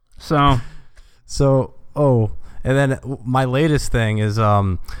you. So, and then my latest thing is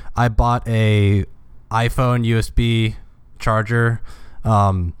I bought a iPhone USB charger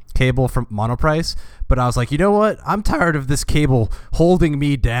cable from Monoprice, but I was like, you know what? I'm tired of this cable holding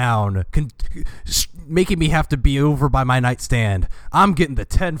me down, making me have to be over by my nightstand. I'm getting the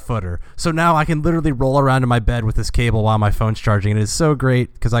 10-footer. So now I can literally roll around in my bed with this cable while my phone's charging. And it's so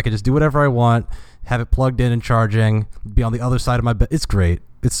great because I can just do whatever I want, have it plugged in and charging, be on the other side of my bed. It's great.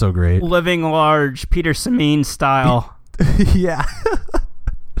 It's so great. Living large, Peter Sameen style. Yeah.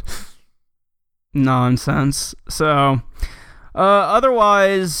 Nonsense. So,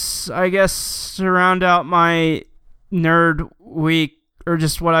 otherwise, I guess to round out my nerd week, or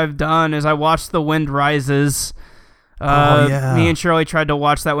just what I've done, is I watched The Wind Rises. Me and Shirley tried to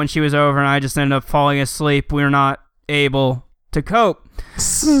watch that when she was over, and I just ended up falling asleep. We were not able to cope.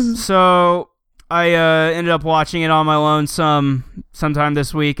 So I ended up watching it on my lonesome sometime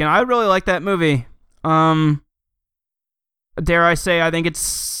this week, and I really like that movie. Dare I say, I think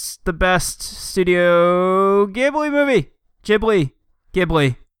it's the best Studio Ghibli movie. Ghibli.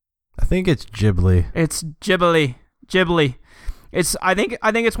 I think it's Ghibli. It's Ghibli. I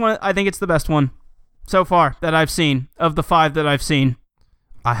think it's the best one so far that I've seen of the 5 that I've seen.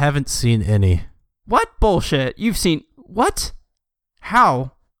 I haven't seen any. What bullshit? You've seen what?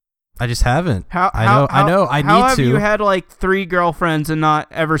 How? I just haven't. I know. I need to. How have you had like 3 girlfriends and not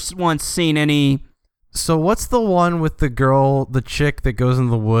ever once seen any? So what's the one with the chick that goes in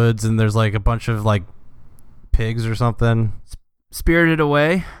the woods and there's like a bunch of like pigs or something. Spirited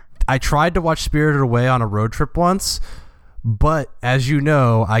Away. I tried to watch Spirited Away on a road trip once, but as you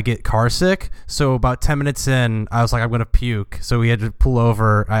know, I get car sick. So about 10 minutes in, I was like, I'm going to puke. So we had to pull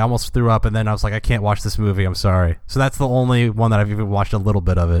over. I almost threw up, and then I was like, I can't watch this movie. I'm sorry. So that's the only one that I've even watched a little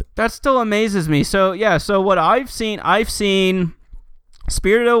bit of it. That still amazes me. So yeah, so what I've seen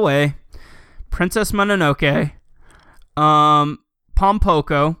Spirited Away, Princess Mononoke,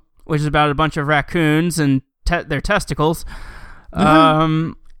 Pompoko, which is about a bunch of raccoons and their testicles,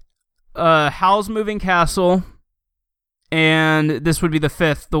 Howl's Moving Castle, and this would be the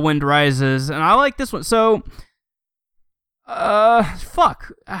fifth, The Wind Rises, and I like this one. So,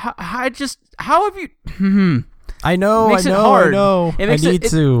 fuck, how have you? I know, Makes I it know, hard. I know. It makes I need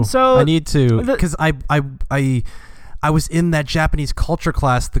to. So I need to because I was in that Japanese culture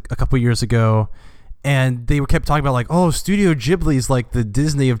class a couple years ago, and they kept talking about like, oh, Studio Ghibli's like the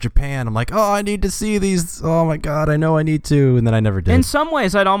Disney of Japan. I'm like, oh, I need to see these. Oh my god, I know I need to, and then I never did. In some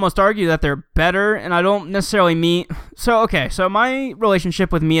ways, I'd almost argue that they're better, and I don't necessarily mean... So my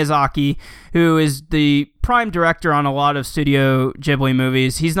relationship with Miyazaki, who is the prime director on a lot of Studio Ghibli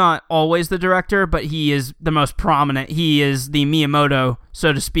movies, he's not always the director, but he is the most prominent. He is the Miyamoto,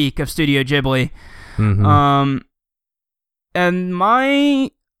 so to speak, of Studio Ghibli. Mm-hmm. And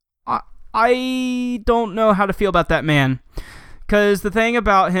I don't know how to feel about that man, because the thing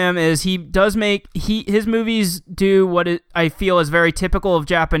about him is he does his movies do what I feel is very typical of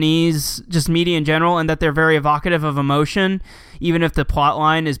Japanese just media in general, and that they're very evocative of emotion, even if the plot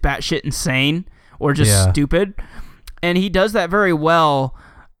line is batshit insane or just stupid. And he does that very well.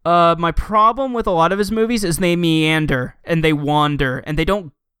 My problem with a lot of his movies is they meander and they wander and they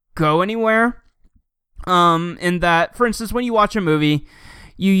don't go anywhere. In that, for instance, when you watch a movie,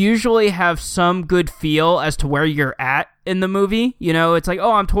 you usually have some good feel as to where you're at in the movie. You know, it's like,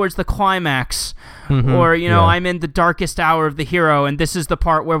 oh, I'm towards the climax. Mm-hmm. Or, you know, I'm in the darkest hour of the hero, and this is the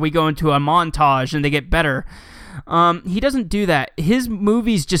part where we go into a montage and they get better. He doesn't do that. His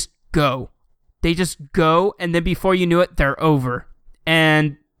movies just go. They just go, and then before you knew it, they're over.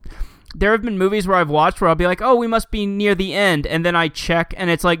 And there have been movies where I've watched where I'll be like, oh, we must be near the end. And then I check, and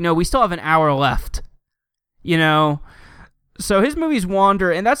it's like, no, we still have an hour left. You know? So his movies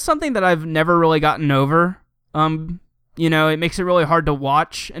wander, and that's something that I've never really gotten over. You know, it makes it really hard to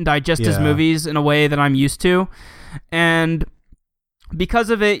watch and digest his movies in a way that I'm used to. And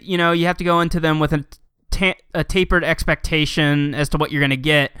because of it, you know, you have to go into them with a tapered expectation as to what you're going to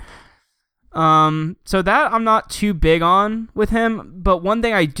get. So that I'm not too big on with him, but one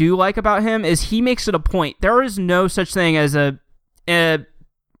thing I do like about him is he makes it a point. There is no such thing as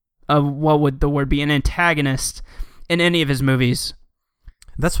what would the word be, an antagonist in any of his movies.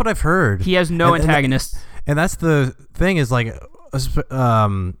 That's what I've heard. He has no antagonist. And that's the thing is like,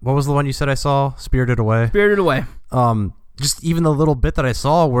 what was the one you said I saw? Spirited Away? Spirited Away. Just even the little bit that I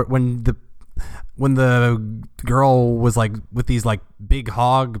saw when the girl was like with these like big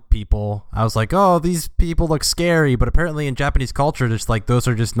hog people, I was like, oh, these people look scary, but apparently in Japanese culture, just like those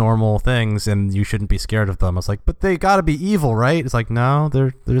are just normal things and you shouldn't be scared of them. I was like, but they gotta be evil, right? It's like, no,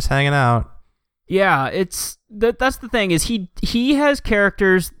 they're just hanging out. Yeah, that's the thing is he has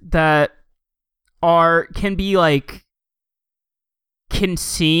characters that can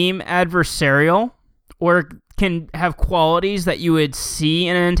seem adversarial or can have qualities that you would see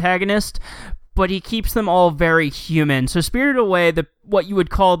in an antagonist, but he keeps them all very human. So Spirited Away, what you would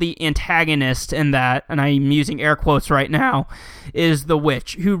call the antagonist in that, and I'm using air quotes right now, is the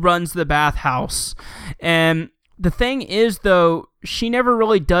witch who runs the bathhouse. And the thing is, though, she never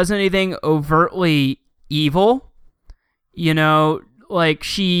really does anything overtly evil. You know, like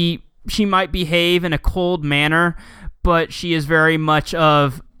she might behave in a cold manner, but she is very much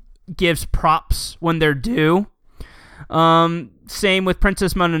gives props when they're due. Same with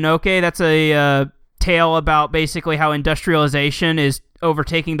Princess Mononoke. That's a tale about basically how industrialization is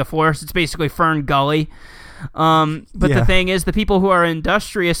overtaking the forest. It's basically Fern Gully. The thing is, the people who are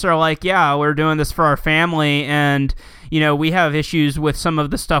industrious are like, yeah, we're doing this for our family, and you know, we have issues with some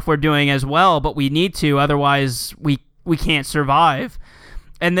of the stuff we're doing as well, but we need to, otherwise we can't survive.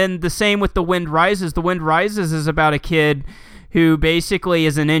 And then the same with The Wind Rises. The Wind Rises is about a kid who basically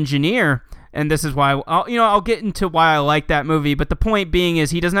is an engineer, and this is why I'll get into why I like that movie. But the point being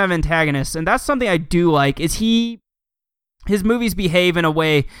is he doesn't have antagonists, and that's something I do like. His movies behave in a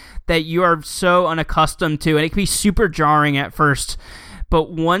way that you are so unaccustomed to, and it can be super jarring at first. But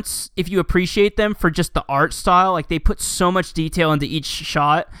if you appreciate them for just the art style, like they put so much detail into each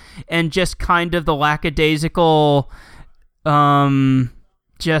shot, and just kind of the lackadaisical,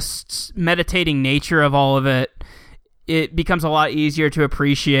 just meditating nature of all of it it becomes a lot easier to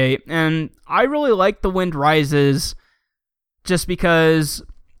appreciate. And I really like The Wind Rises just because,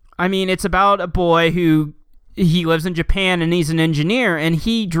 I mean, it's about a boy who he lives in Japan and he's an engineer and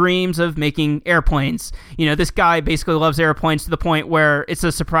he dreams of making airplanes. You know, this guy basically loves airplanes to the point where it's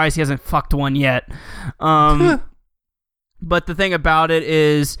a surprise he hasn't fucked one yet. But the thing about it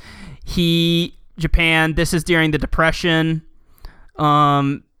is Japan, this is during the Depression.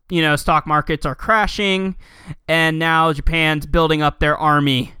 You know, stock markets are crashing, and now Japan's building up their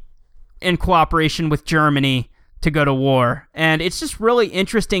army in cooperation with Germany to go to war. And it's just really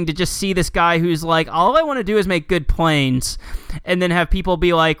interesting to just see this guy who's like, all I want to do is make good planes, and then have people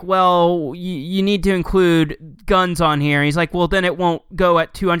be like, well, you need to include guns on here. And he's like, well, then it won't go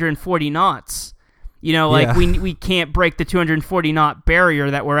at 240 knots. You know, like, we can't break the 240 knot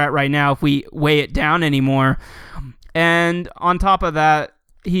barrier that we're at right now if we weigh it down anymore. And on top of that,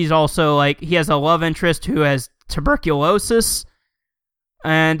 he's also like, he has a love interest who has tuberculosis,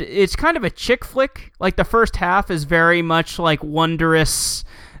 and it's kind of a chick flick. Like, the first half is very much like wondrous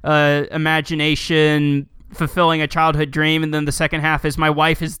imagination, fulfilling a childhood dream, and then the second half is my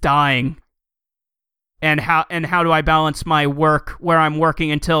wife is dying, and how do I balance my work where I'm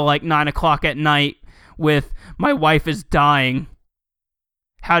working until like 9 o'clock at night with my wife is dying.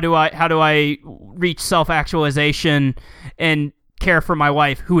 How do I reach self-actualization and care for my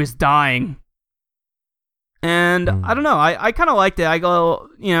wife who is dying? And I don't know, I kind of liked it. I go,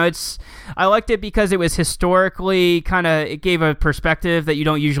 you know, I liked it because it was historically it gave a perspective that you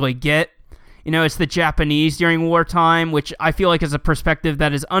don't usually get. You know, it's the Japanese during wartime, which I feel like is a perspective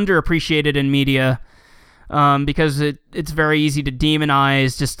that is underappreciated in media, because it's very easy to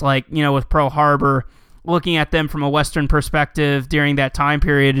demonize, just like, you know, with Pearl Harbor. Looking at them from a Western perspective during that time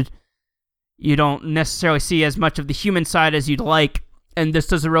period, you don't necessarily see as much of the human side as you'd like, and this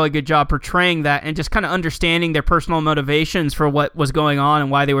does a really good job portraying that and just kind of understanding their personal motivations for what was going on and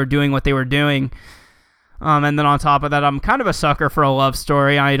why they were doing what they were doing. And then on top of that, I'm kind of a sucker for a love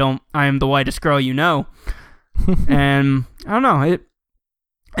story. I am the whitest girl you know. And I don't know,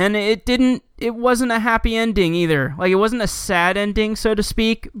 it wasn't a happy ending either. Like, it wasn't a sad ending, so to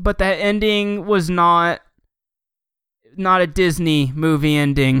speak, but that ending was not a Disney movie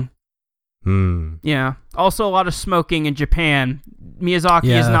ending. Yeah. Also, a lot of smoking in Japan.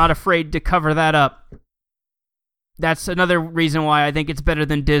 Miyazaki is not afraid to cover that up. That's another reason why I think it's better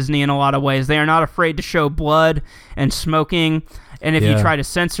than Disney in a lot of ways. They are not afraid to show blood and smoking, and if you try to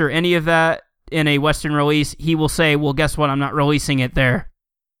censor any of that in a Western release, he will say, well, guess what? I'm not releasing it there.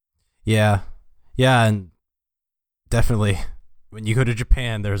 Yeah, and definitely when you go to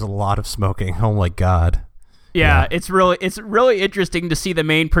Japan, there's a lot of smoking. Oh my god. Yeah, it's really interesting to see the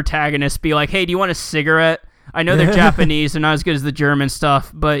main protagonist be like, "Hey, do you want a cigarette? I know they're Japanese, they're not as good as the German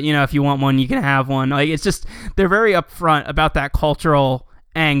stuff, but you know, if you want one, you can have one." Like, it's just, they're very upfront about that cultural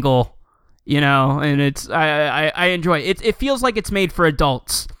angle, you know, and I enjoy it. It feels like it's made for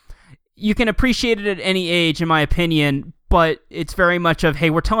adults. You can appreciate it at any age, in my opinion, but it's very much of, hey,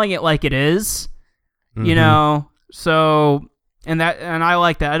 we're telling it like it is, you know? So, and I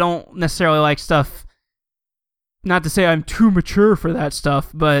like that. I don't necessarily like stuff, not to say I'm too mature for that stuff,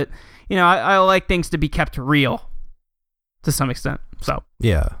 but, you know, I like things to be kept real to some extent. So,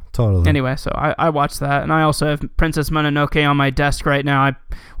 yeah, totally. Anyway, so I watched that, and I also have Princess Mononoke on my desk right now. I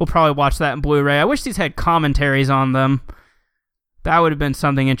will probably watch that in Blu-ray. I wish these had commentaries on them. That would have been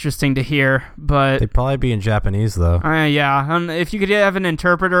something interesting to hear, but... They'd probably be in Japanese, though. Yeah, if you could have an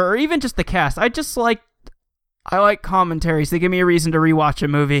interpreter, or even just the cast. I like commentaries. They give me a reason to rewatch a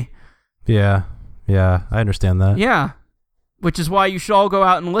movie. Yeah, I understand that. Yeah, which is why you should all go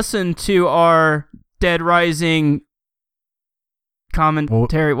out and listen to our Dead Rising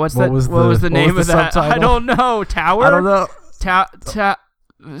commentary. What was the name of that? Subtitle? I don't know. Tower? I don't know.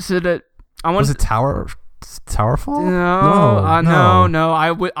 Was it Tower... Towerfall? No.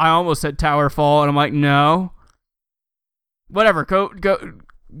 I almost said Towerfall, and I'm like, no. Whatever. Go.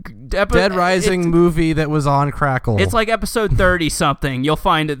 Dead Rising movie that was on Crackle. It's like episode 30 something. You'll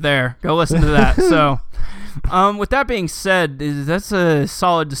find it there. Go listen to that. So, with that being said, that's a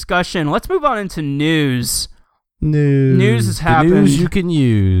solid discussion. Let's move on into news. News has happened. The news you can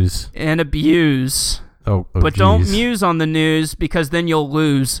use and abuse. But don't muse on the news, because then you'll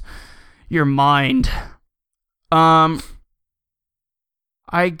lose your mind. I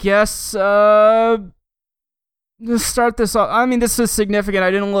guess, let's start this off. I mean, this is significant.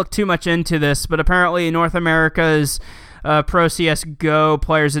 I didn't look too much into this, but apparently North America's Pro CSGO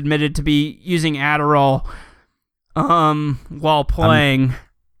players admitted to be using Adderall while playing.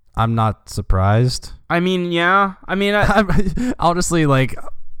 I'm not surprised. I mean, yeah. I mean, honestly, like,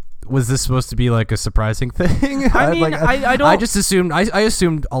 was this supposed to be like a surprising thing? I mean, I don't. I just assumed. I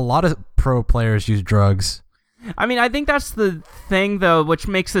assumed a lot of pro players use drugs. I mean, I think that's the thing, though, which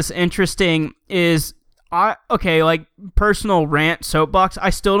makes this interesting is, like, personal rant soapbox, I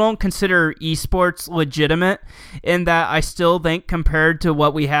still don't consider esports legitimate in that I still think compared to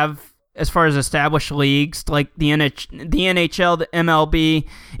what we have as far as established leagues, like the NHL, the MLB,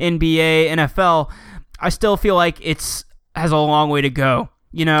 NBA, NFL, I still feel like has a long way to go.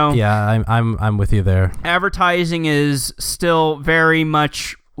 You know? Yeah, I'm with you there. Advertising is still very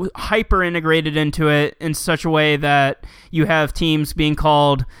much hyper integrated into it in such a way that you have teams being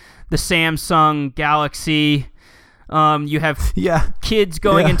called the Samsung Galaxy. You have kids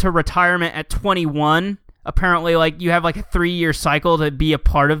going into retirement at 21. Apparently, like, you have like a 3-year cycle to be a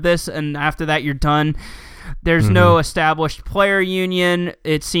part of this, and after that you're done. There's no established player union.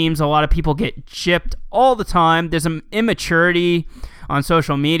 It seems a lot of people get gypped all the time. There's an immaturity on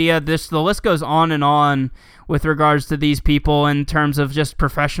social media. The list goes on and on with regards to these people in terms of just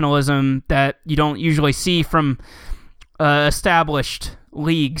professionalism that you don't usually see from established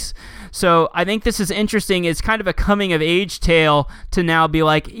leagues. So I think this is interesting. It's kind of a coming of age tale to now be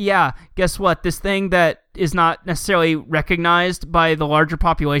like, yeah, guess what? This thing that is not necessarily recognized by the larger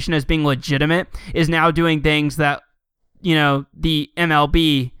population as being legitimate is now doing things that, you know, the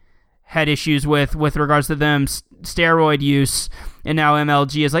MLB had issues with regards to them steroid use, and now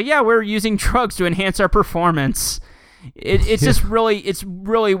MLG is like, yeah, we're using drugs to enhance our performance. It's just it's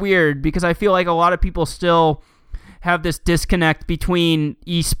really weird, because I feel like a lot of people still have this disconnect between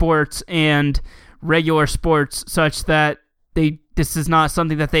esports and regular sports, such that this is not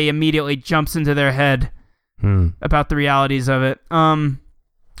something that they immediately jumps into their head about the realities of it. I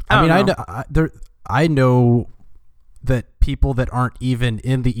know that people that aren't even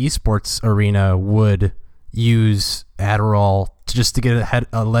in the esports arena would use Adderall just to get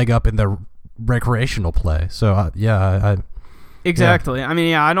a leg up in the recreational play. So exactly. Yeah. I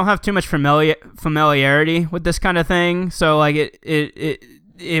mean, I don't have too much familiarity with this kind of thing, so like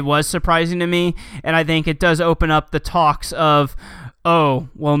it was surprising to me, and I think it does open up the talks of, oh,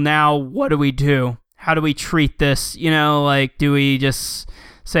 well, now what do we do? How do we treat this? You know, like, do we just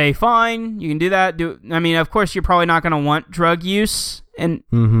say, fine, you can do that? I mean, of course, you're probably not going to want drug use,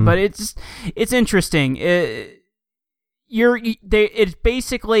 but it's interesting. It's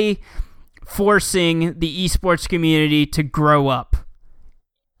basically forcing the esports community to grow up,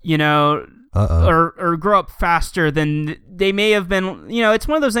 you know, or grow up faster than they may have been. You know, it's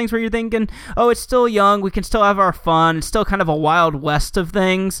one of those things where you're thinking, oh, it's still young, we can still have our fun, it's still kind of a wild west of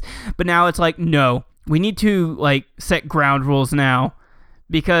things, but now it's like, no, we need to, like, set ground rules now,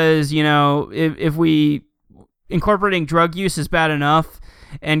 because, you know, if we incorporating drug use is bad enough,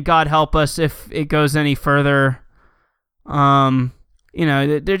 and God help us if it goes any further. You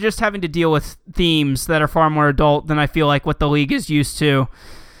know, they're just having to deal with themes that are far more adult than I feel like what the league is used to.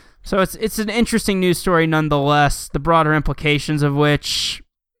 So it's an interesting news story nonetheless, the broader implications of which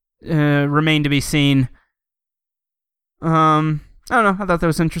remain to be seen. I don't know, I thought that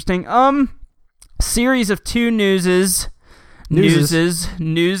was interesting. Series of two newses.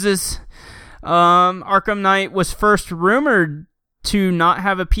 Arkham Knight was first rumored to not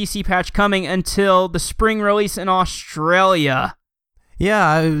have a PC patch coming until the spring release in Australia.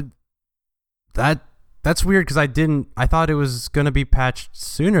 Yeah, that's weird, because I thought it was going to be patched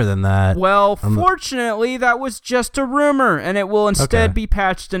sooner than that. Well, fortunately, that was just a rumor, and it will instead be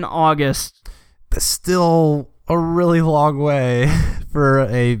patched in August. That's still a really long way for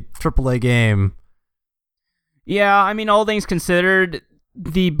a AAA game. Yeah, I mean, all things considered,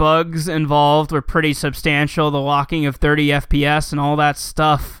 the bugs involved were pretty substantial, the locking of 30 FPS and all that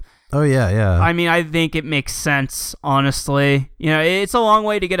stuff. Oh, yeah. I mean, I think it makes sense, honestly. You know, it's a long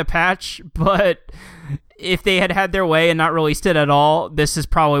way to get a patch, but if they had had their way and not released it at all, this is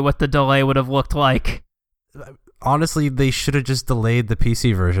probably what the delay would have looked like. Honestly, they should have just delayed the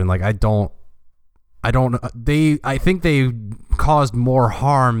PC version. Like, I think they caused more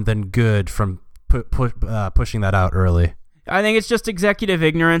harm than good from pushing that out early. I think it's just executive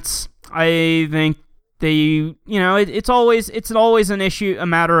ignorance. I think it's always an issue, a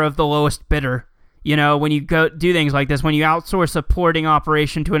matter of the lowest bidder. You know, when you go do things like this, when you outsource a porting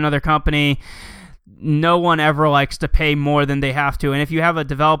operation to another company, no one ever likes to pay more than they have to. And if you have a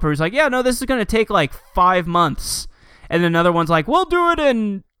developer who's like, yeah, no, this is going to take like 5 months, and another one's like, we'll do it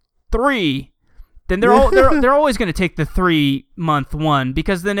in 3, then they're always going to take the 3-month one,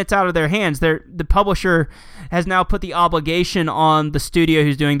 because then it's out of their hands. The publisher has now put the obligation on the studio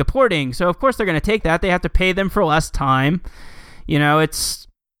who's doing the porting, so of course they're going to take that. They have to pay them for less time. You know, it's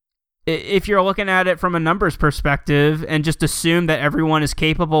if you're looking at it from a numbers perspective and just assume that everyone is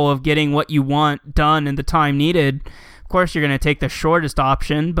capable of getting what you want done in the time needed, of course you're going to take the shortest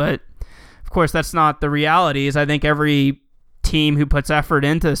option, but of course that's not the reality. Is I think every team who puts effort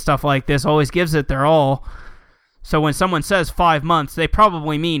into stuff like this always gives it their all. So when someone says 5 months, they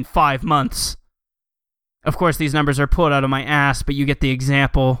probably mean 5 months. Of course, these numbers are pulled out of my ass, but you get the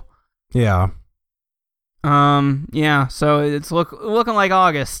example. Yeah. Yeah, so it's looking like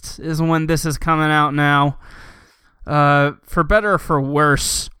August is when this is coming out now. For better or for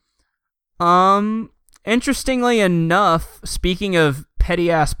worse. Interestingly enough, speaking of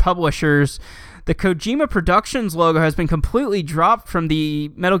petty-ass publishers, the Kojima Productions logo has been completely dropped from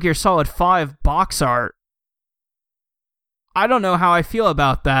the Metal Gear Solid 5 box art. I don't know how I feel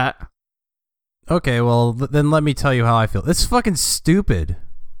about that. Okay, well, then let me tell you how I feel. It's fucking stupid.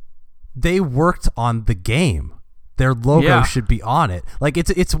 They worked on the game. Their logo should be on it. Like,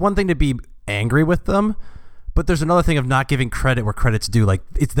 it's one thing to be angry with them, but there's another thing of not giving credit where credit's due. Like,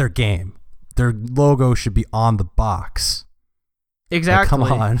 it's their game. Their logo should be on the box. Exactly. Like,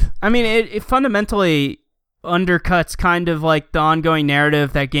 come on. I mean, it fundamentally undercuts kind of like the ongoing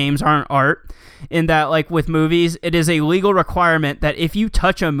narrative that games aren't art, in that, like, with movies, it is a legal requirement that if you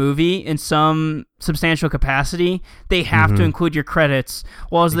touch a movie in some substantial capacity, they have to include your credits,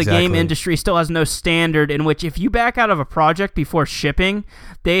 whilst the game industry still has no standard in which if you back out of a project before shipping,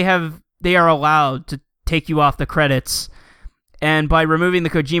 they are allowed to take you off the credits. And by removing the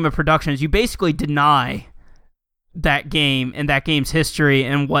Kojima Productions, you basically deny that game and that game's history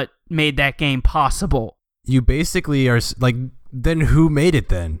and what made that game possible. You basically are like, then who made it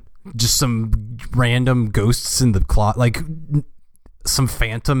then? Just some random ghosts in the closet, like some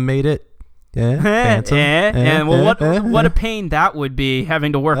phantom made it. Yeah, phantom. And well, what a pain that would be,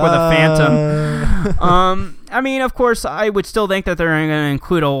 having to work with a phantom. I mean, of course, I would still think that they're going to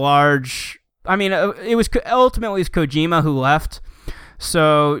include a large. I mean, it was ultimately Kojima who left,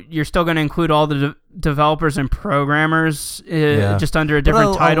 so you're still going to include all the developers and programmers just under a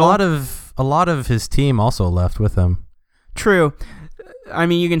different title. A lot of his team also left with him. True. I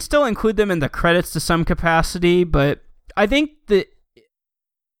mean, you can still include them in the credits to some capacity, but I think that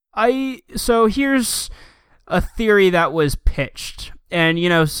so here's a theory that was pitched. And, you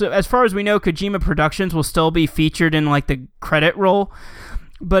know, so as far as we know, Kojima Productions will still be featured in, like, the credit roll.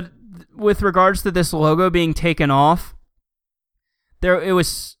 But with regards to this logo being taken off, it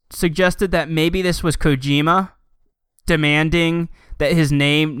was suggested that maybe this was Kojima demanding that his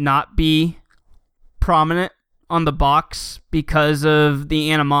name not be prominent on the box because of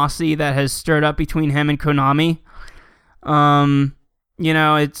the animosity that has stirred up between him and Konami. You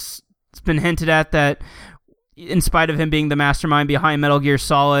know, it's been hinted at that in spite of him being the mastermind behind Metal Gear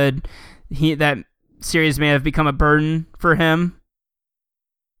Solid, that series may have become a burden for him.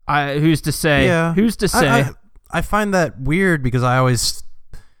 Who's to say? Yeah. Who's to say? I find that weird because I always,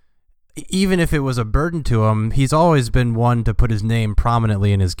 even if it was a burden to him, he's always been one to put his name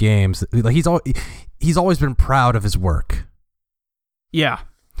prominently in his games. Like, he's always been proud of his work. Yeah.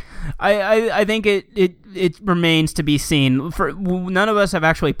 I think it remains to be seen. None of us have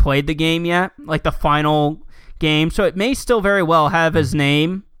actually played the game yet, like the final game, so it may still very well have his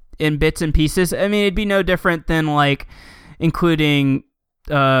name in bits and pieces. I mean, it'd be no different than, like, including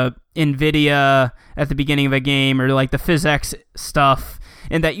NVIDIA at the beginning of a game, or like the PhysX stuff,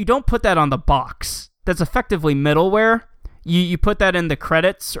 in that you don't put that on the box. That's effectively middleware. You put that in the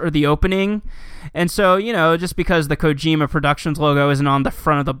credits or the opening. And so, you know, just because the Kojima Productions logo isn't on the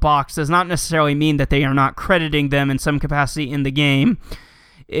front of the box does not necessarily mean that they are not crediting them in some capacity in the game.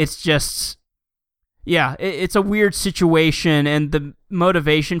 It's just, yeah, it's a weird situation, and the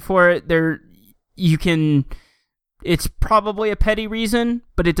motivation for it, it's probably a petty reason,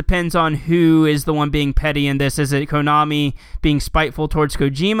 but it depends on who is the one being petty in this. Is it Konami being spiteful towards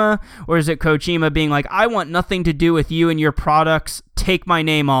Kojima, or is it Kojima being like, I want nothing to do with you and your products, take my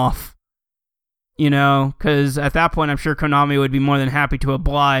name off? You know, because at that point, I'm sure Konami would be more than happy to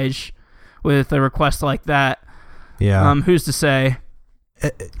oblige with a request like that. Yeah. Who's to say?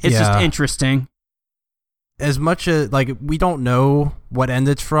 It's just interesting. As much as, like, we don't know what end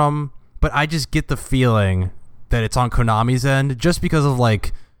it's from, but I just get the feeling that it's on Konami's end, just because of,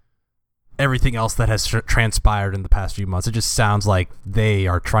 like, everything else that has transpired in the past few months. It just sounds like they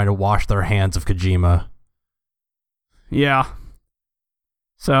are trying to wash their hands of Kojima. Yeah.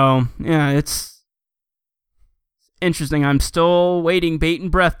 So, yeah, it's interesting. I'm still waiting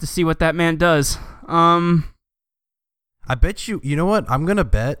bated breath to see what that man does. I bet you know what? I'm going to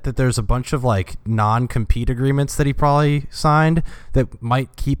bet that there's a bunch of, like, non-compete agreements that he probably signed that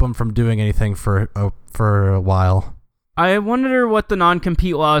might keep him from doing anything for a while. I wonder what the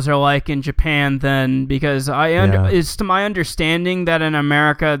non-compete laws are like in Japan then, because it's to my understanding that in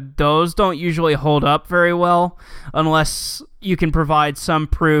America, those don't usually hold up very well unless you can provide some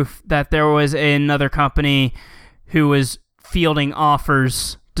proof that there was another company who was fielding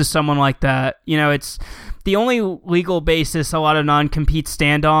offers to someone like that. It's the only legal basis a lot of non-competes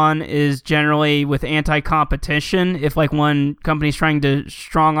stand on is generally with anti-competition, if like one company's trying to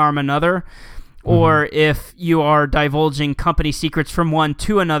strong-arm another, or if you are divulging company secrets from one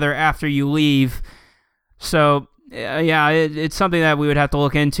to another after you leave. So, it's something that we would have to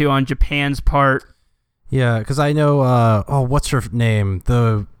look into on Japan's part. Yeah, because I know, what's her name?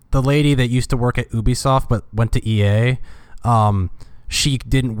 The lady that used to work at Ubisoft but went to EA. She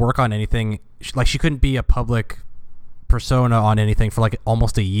didn't work on anything. She couldn't be a public persona on anything for like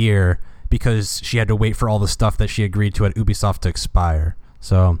almost a year because she had to wait for all the stuff that she agreed to at Ubisoft to expire.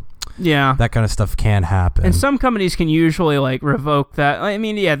 So... yeah, that kind of stuff can happen. And some companies can usually like revoke that. I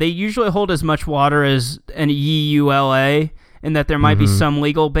mean, yeah, they usually hold as much water as an EULA, in that there might be some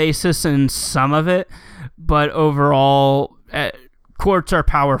legal basis in some of it, but overall, courts are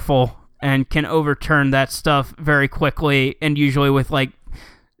powerful and can overturn that stuff very quickly and usually with like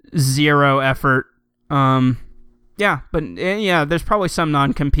zero effort. There's probably some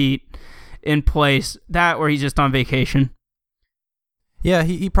non-compete in place, that or he's just on vacation. Yeah,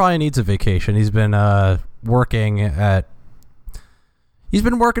 he probably needs a vacation. He's been working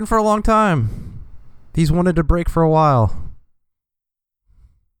for a long time. He's wanted to break for a while.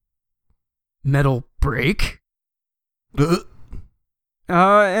 Metal break?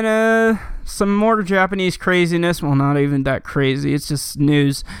 Some more Japanese craziness. Well, not even that crazy. It's just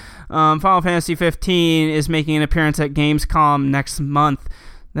news. Final Fantasy 15 is making an appearance at Gamescom next month.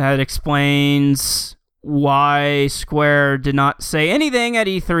 That explains why Square did not say anything at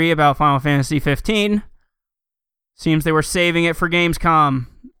E3 about Final Fantasy 15. Seems they were saving it for Gamescom.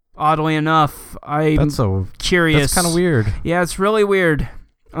 Oddly enough, I'm curious. That's kind of weird. Yeah, it's really weird.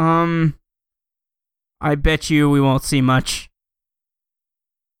 I bet you we won't see much.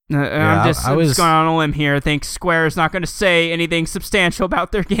 I'm just going on a limb here. I think Square is not going to say anything substantial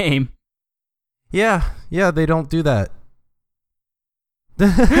about their game. Yeah, they don't do that.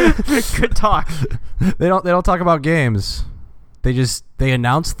 Good talk. They don't talk about games. They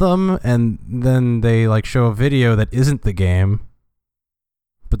announce them and then they like show a video that isn't the game.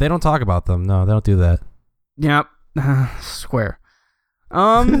 But they don't talk about them. No, they don't do that. Yep. Square.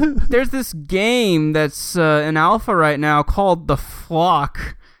 There's this game that's in alpha right now called The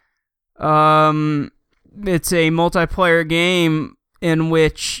Flock. It's a multiplayer game in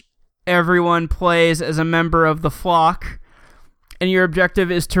which everyone plays as a member of the flock. And your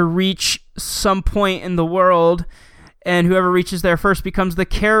objective is to reach some point in the world, and whoever reaches there first becomes the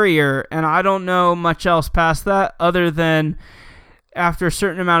carrier. And I don't know much else past that, other than after a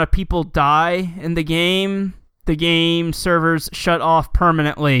certain amount of people die in the game servers shut off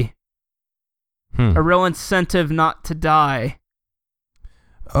permanently. A real incentive not to die.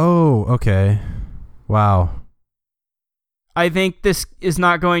 Oh, okay. Wow. I think this is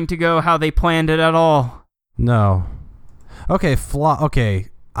not going to go how they planned it at all. No. Okay, okay.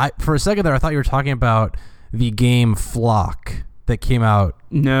 For a second there, I thought you were talking about the game Flock that came out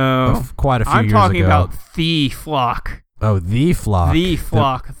quite a few years ago. I'm talking about The Flock. Oh, The Flock. The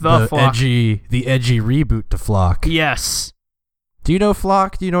Flock. The Flock. The edgy reboot to Flock. Yes. Do you know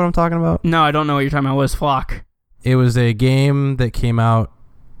Flock? Do you know what I'm talking about? No, I don't know what you're talking about. What is Flock? It was a game that came out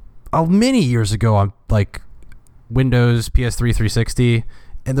many years ago on like Windows, PS3, 360,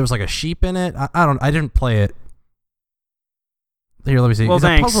 and there was like a sheep in it. I didn't play it. Here, let me see. Well, it's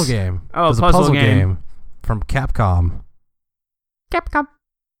thanks. a puzzle game. Oh, it's a puzzle game from Capcom.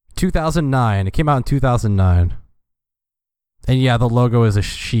 2009. It came out in 2009. And yeah, the logo is a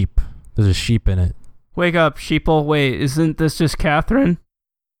sheep. There's a sheep in it. Wake up, sheeple. Wait, isn't this just Catherine?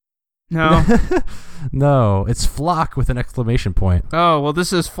 No. No, it's Flock with an exclamation point. Oh, well,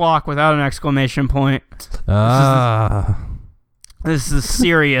 this is Flock without an exclamation point. This is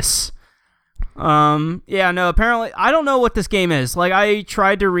serious. Apparently, I don't know what this game is. Like, I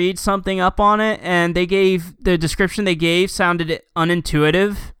tried to read something up on it, and the description they gave sounded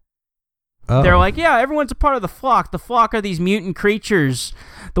unintuitive. Oh. They're like, yeah, everyone's a part of the flock. The flock are these mutant creatures.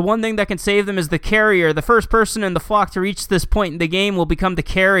 The one thing that can save them is the carrier. The first person in the flock to reach this point in the game will become the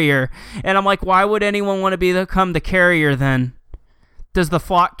carrier. And I'm like, why would anyone want to become the carrier then? Does the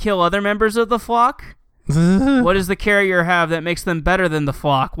flock kill other members of the flock? What does the carrier have that makes them better than the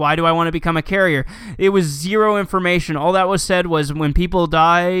flock? Why do I want to become a carrier? It was zero information. All that was said was when people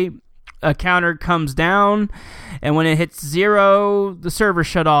die, a counter comes down, and when it hits 0, the server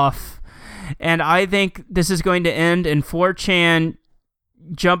shut off. and I think this is going to end in 4chan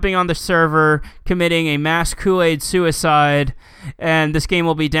jumping on the server, committing a mass Kool-Aid suicide, and this game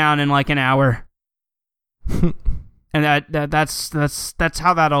will be down in like an hour. And that's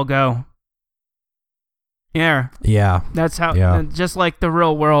how that'll go. Yeah. Yeah. That's how, just like the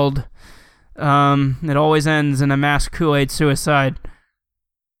real world, it always ends in a mass Kool-Aid suicide.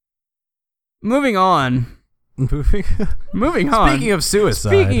 Moving on. Moving on.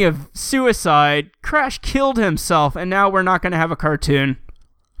 Speaking of suicide, Crash killed himself, and now we're not going to have a cartoon.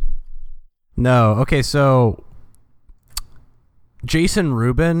 No. Okay, so Jason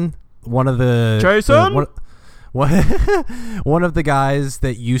Rubin, one of the one of the guys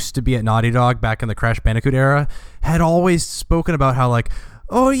that used to be at Naughty Dog back in the Crash Bandicoot era, had always spoken about how, like,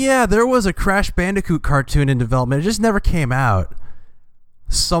 oh yeah, there was a Crash Bandicoot cartoon in development. It just never came out.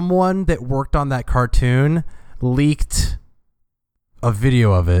 Someone that worked on that cartoon leaked a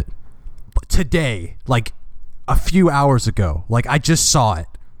video of it today, like a few hours ago. Like, I just saw it.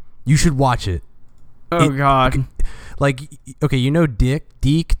 You should watch it. Oh, God. Like, okay, you know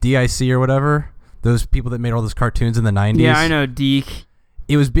Deke, D-I-C or whatever? Those people that made all those cartoons in the 90s? Yeah, I know Deke.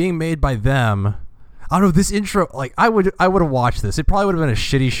 It was being made by them. I don't know, this intro, like, I would have watched this. It probably would have been a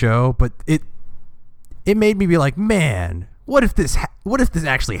shitty show, but it made me be like, man, what if this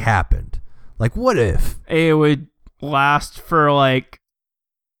actually happened? Like, what if? It would last for, like,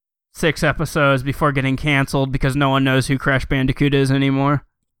 6 episodes before getting canceled because no one knows who Crash Bandicoot is anymore.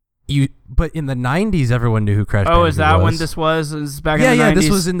 But in the 90s, everyone knew who Crash Bandicoot was. Oh, is that when this was? Is back in the 90s? Yeah, this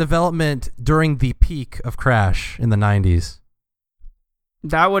was in development during the peak of Crash in the 90s.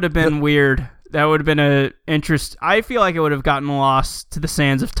 That would have been weird. That would have been a interest. I feel like it would have gotten lost to the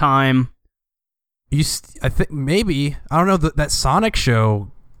sands of time. I think maybe, I don't know, that Sonic show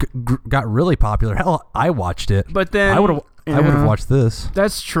got really popular. Hell, I watched it. But then I would have watched this.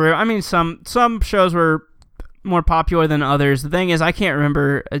 That's true. I mean, some shows were more popular than others. The thing is, I can't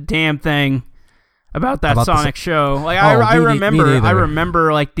remember a damn thing about that Sonic show. Like, I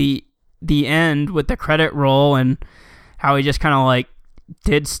remember like the end with the credit roll and how he just kind of like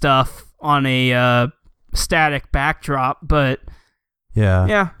did stuff on a static backdrop. But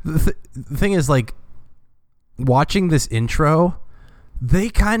yeah. The thing is, like, watching this intro,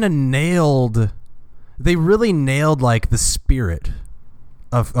 they really nailed like the spirit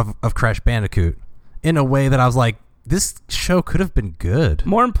of Crash Bandicoot in a way that I was like, this show could have been good.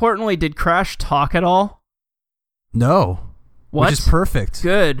 More importantly, did Crash talk at all? No. What? Which is perfect.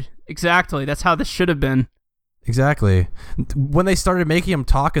 Good. Exactly. That's how this should have been. Exactly. When they started making him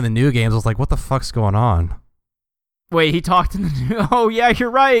talk in the new games, I was like, what the fuck's going on? Wait, he talked in the new... Oh, yeah, you're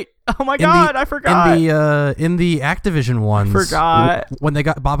right. Oh, my God, I forgot. In the Activision ones... Forgot. When they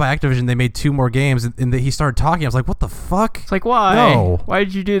got bought by Activision, they made 2 more games, and he started talking. I was like, what the fuck? It's like, why? No. Why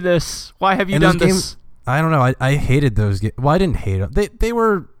did you do this? Why have you done this? I don't know. I hated those games. Well, I didn't hate them. They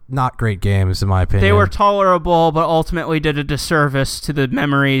were not great games, in my opinion. They were tolerable, but ultimately did a disservice to the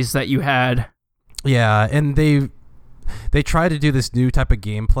memories that you had. Yeah, and they tried to do this new type of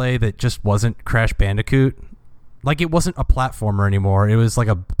gameplay that just wasn't Crash Bandicoot. Like, it wasn't a platformer anymore. It was like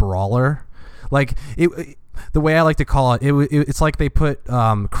a brawler. Like, the way I like to call it, it's like they put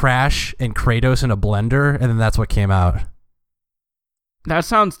Crash and Kratos in a blender, and then that's what came out. That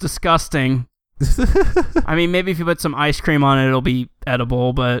sounds disgusting. I mean, maybe if you put some ice cream on it, it'll be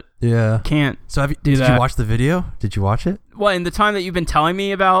edible, but can't So do did that. you watch the video? Did you watch it? Well, in the time that you've been telling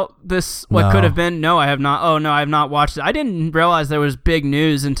me about this, what could have been, no, I have not. Oh, no, I have not watched it. I didn't realize there was big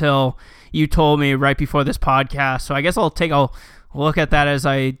news until you told me right before this podcast, so I guess I'll take a look at that as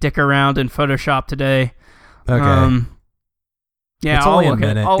I dick around in Photoshop today. Okay. Yeah, it's only a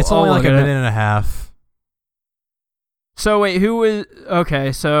minute. It's only like a minute and a half. So wait, who was...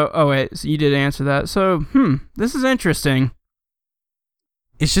 Okay, so... Oh wait, so you did answer that. So, this is interesting.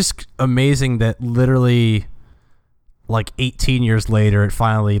 It's just amazing that literally, like, 18 years later, it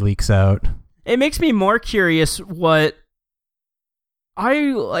finally leaks out. It makes me more curious what...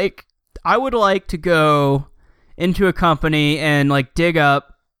 I would like to go into a company and, like, dig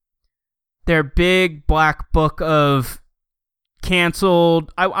up their big black book of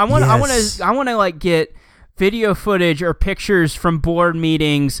canceled... I want to, like, get video footage or pictures from board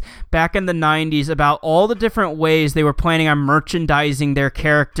meetings back in the 90s about all the different ways they were planning on merchandising their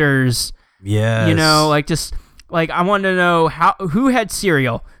characters. Yes. You know, like, just, like, I want to know who had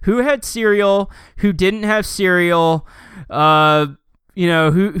cereal, who didn't have cereal, you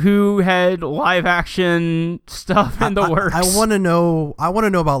know, who had live action stuff in the works. I want to know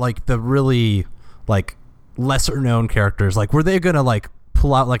about, like, the really, like, lesser known characters. Like, were they going to, like,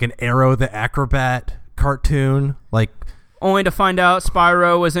 pull out, like, an Arrow the Acrobat cartoon? Like, only to find out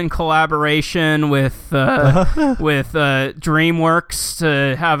Spyro was in collaboration with DreamWorks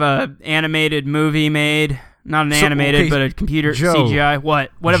to have a animated movie made. Not an animated, but a computer CGI. What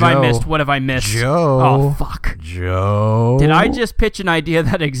have I missed? What have I missed? Joe. Oh, fuck. Joe. Did I just pitch an idea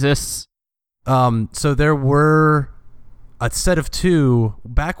that exists? So there were a set of two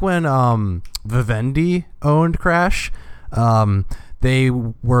back when Vivendi owned Crash. They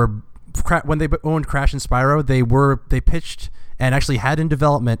were when they owned Crash and Spyro. They pitched and actually had in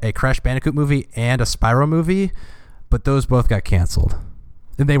development a Crash Bandicoot movie and a Spyro movie, but those both got canceled.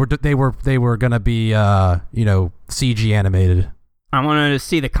 And they were gonna be CG animated. I wanted to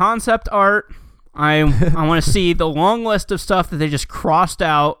see the concept art. I want to see the long list of stuff that they just crossed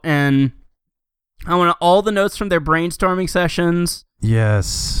out, and I want all the notes from their brainstorming sessions.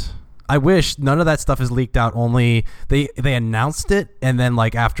 Yes. I wish none of that stuff is leaked out. Only they announced it, and then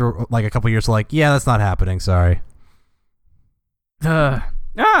after a couple years, yeah, that's not happening. Sorry. Hang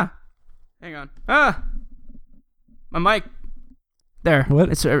on. My mic. There.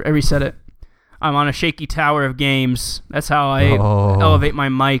 What? I reset it. I'm on a shaky tower of games. That's how I elevate my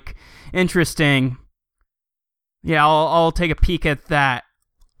mic. Interesting. Yeah, I'll take a peek at that.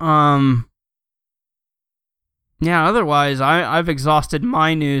 Yeah, otherwise, I've exhausted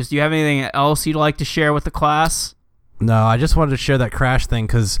my news. Do you have anything else you'd like to share with the class? No, I just wanted to share that Crash thing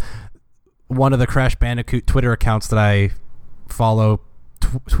because one of the Crash Bandicoot Twitter accounts that I follow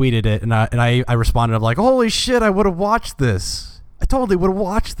tweeted it, and I responded, I'm like, holy shit, I would have watched this. I totally would have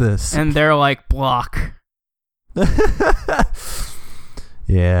watched this. And they're like, block.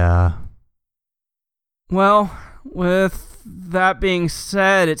 Yeah. Well, with that being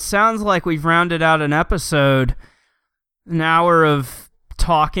said, it sounds like we've rounded out an episode. An hour of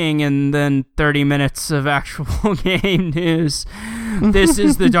talking and then 30 minutes of actual game news. This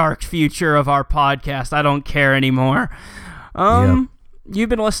is the dark future of our podcast. I don't care anymore. Yep. You've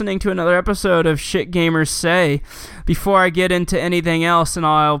been listening to another episode of Shit Gamers Say. Before I get into anything else, and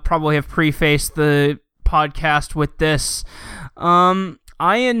I'll probably have prefaced the podcast with this, we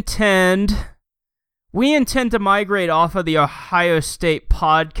intend to migrate off of the Ohio State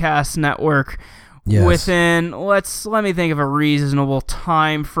Podcast Network within, let me think of a reasonable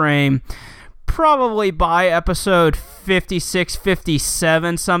time frame, probably by episode 56,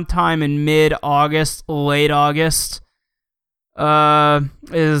 57, sometime in mid-August, late August.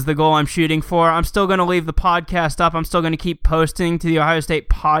 Is the goal I'm shooting for. I'm still going to leave the podcast up. I'm still going to keep posting to the Ohio State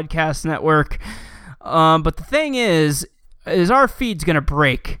Podcast Network. But the thing is our feed's going to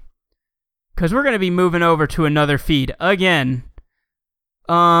break. Because we're going to be moving over to another feed again.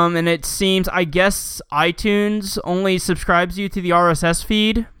 And it seems, I guess, iTunes only subscribes you to the RSS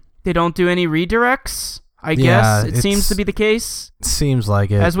feed. They don't do any redirects. I guess it seems to be the case. Seems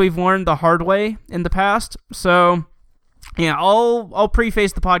like it. As we've learned the hard way in the past. So, yeah, I'll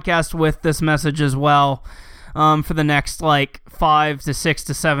preface the podcast with this message as well, for the next 5 to 6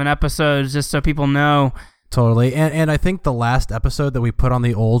 to 7 episodes, just so people know. Totally. And I think the last episode that we put on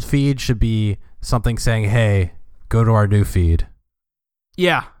the old feed should be something saying, hey, go to our new feed.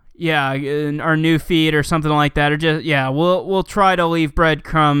 Yeah, our new feed or something like that. Or just, we'll try to leave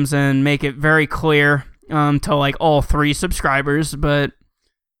breadcrumbs and make it very clear to all 3 subscribers, but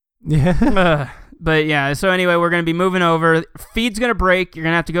yeah. But yeah, so anyway, we're going to be moving over. Feed's going to break. You're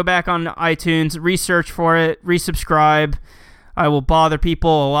going to have to go back on iTunes, research for it, resubscribe. I will bother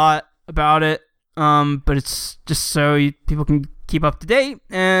people a lot about it, but it's just so people can keep up to date,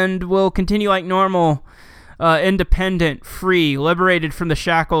 and we'll continue like normal, independent, free, liberated from the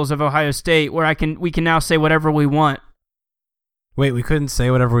shackles of Ohio State, where we can now say whatever we want. Wait, we couldn't say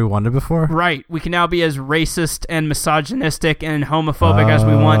whatever we wanted before? Right. We can now be as racist and misogynistic and homophobic as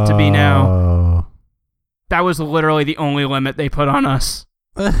we want to be now. That was literally the only limit they put on us.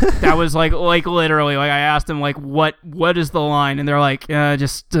 That was like literally, I asked them what is the line, and they're like,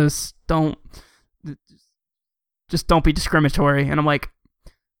 just don't be discriminatory. And I'm like,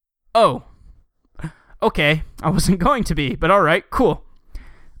 oh, okay, I wasn't going to be, but all right, cool.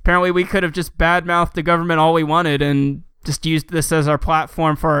 Apparently we could have just badmouthed the government all we wanted and just used this as our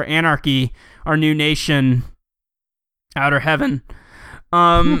platform for our anarchy, our new nation, outer heaven.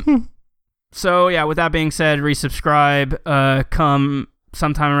 So yeah, with that being said, resubscribe, come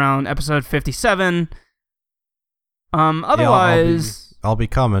sometime around episode 57. Otherwise, I'll be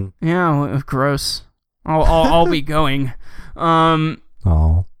coming. Yeah, gross. I'll be going. Oh.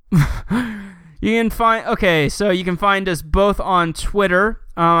 You can find us both on Twitter.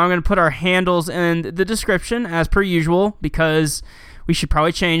 I'm going to put our handles in the description as per usual, because we should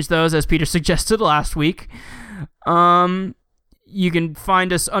probably change those, as Peter suggested last week. You can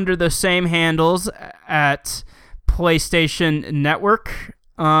find us under the same handles at PlayStation Network.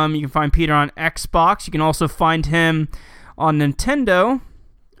 You can find Peter on Xbox. You can also find him on Nintendo.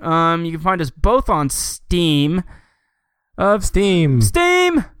 You can find us both on Steam. Steam.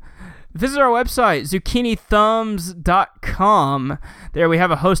 Visit our website, zucchinithumbs.com. There we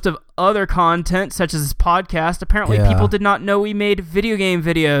have a host of other content, such as this podcast. Apparently, people did not know we made video game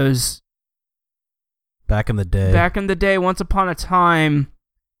videos. Back in the day, once upon a time.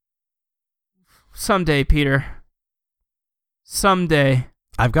 Someday, Peter. Someday.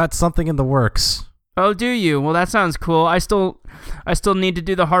 I've got something in the works. Oh, do you? Well, that sounds cool. I still need to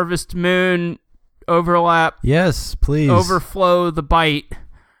do the Harvest Moon overlap. Yes, please. Overflow the bite.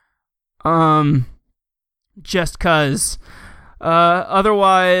 Just cause.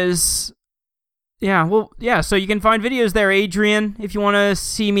 Otherwise, so you can find videos there, Adrian, if you want to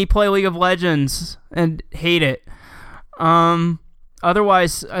see me play League of Legends and hate it.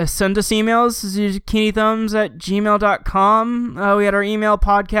 Otherwise, send us emails, zucchinithumbs@gmail.com. We had our email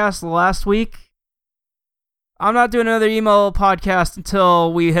podcast last week. I'm not doing another email podcast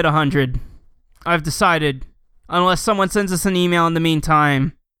until we hit 100. I've decided, unless someone sends us an email in the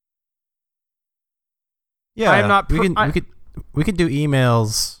meantime. Yeah, I'm not. We could do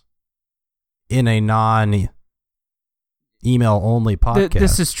emails in a non-email only podcast.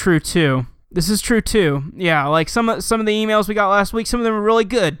 This is true too. Yeah, like some of the emails we got last week, some of them were really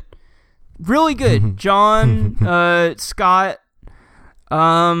good. John, Scott,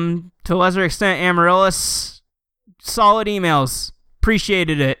 to a lesser extent Amaryllis, solid emails.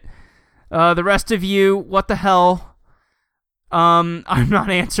 Appreciated it. The rest of you, what the hell? I'm not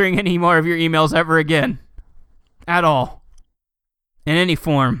answering any more of your emails ever again. At all. In any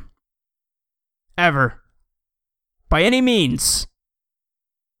form. Ever. By any means.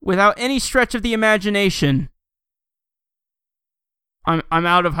 Without any stretch of the imagination. I'm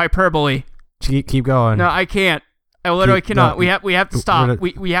out of hyperbole. Keep going. No, I can't. I literally cannot. We have to stop.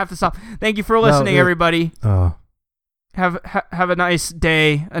 We have to stop. Thank you for listening, everybody. Oh. Have a nice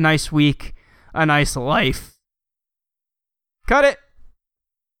day, a nice week, a nice life. Cut it.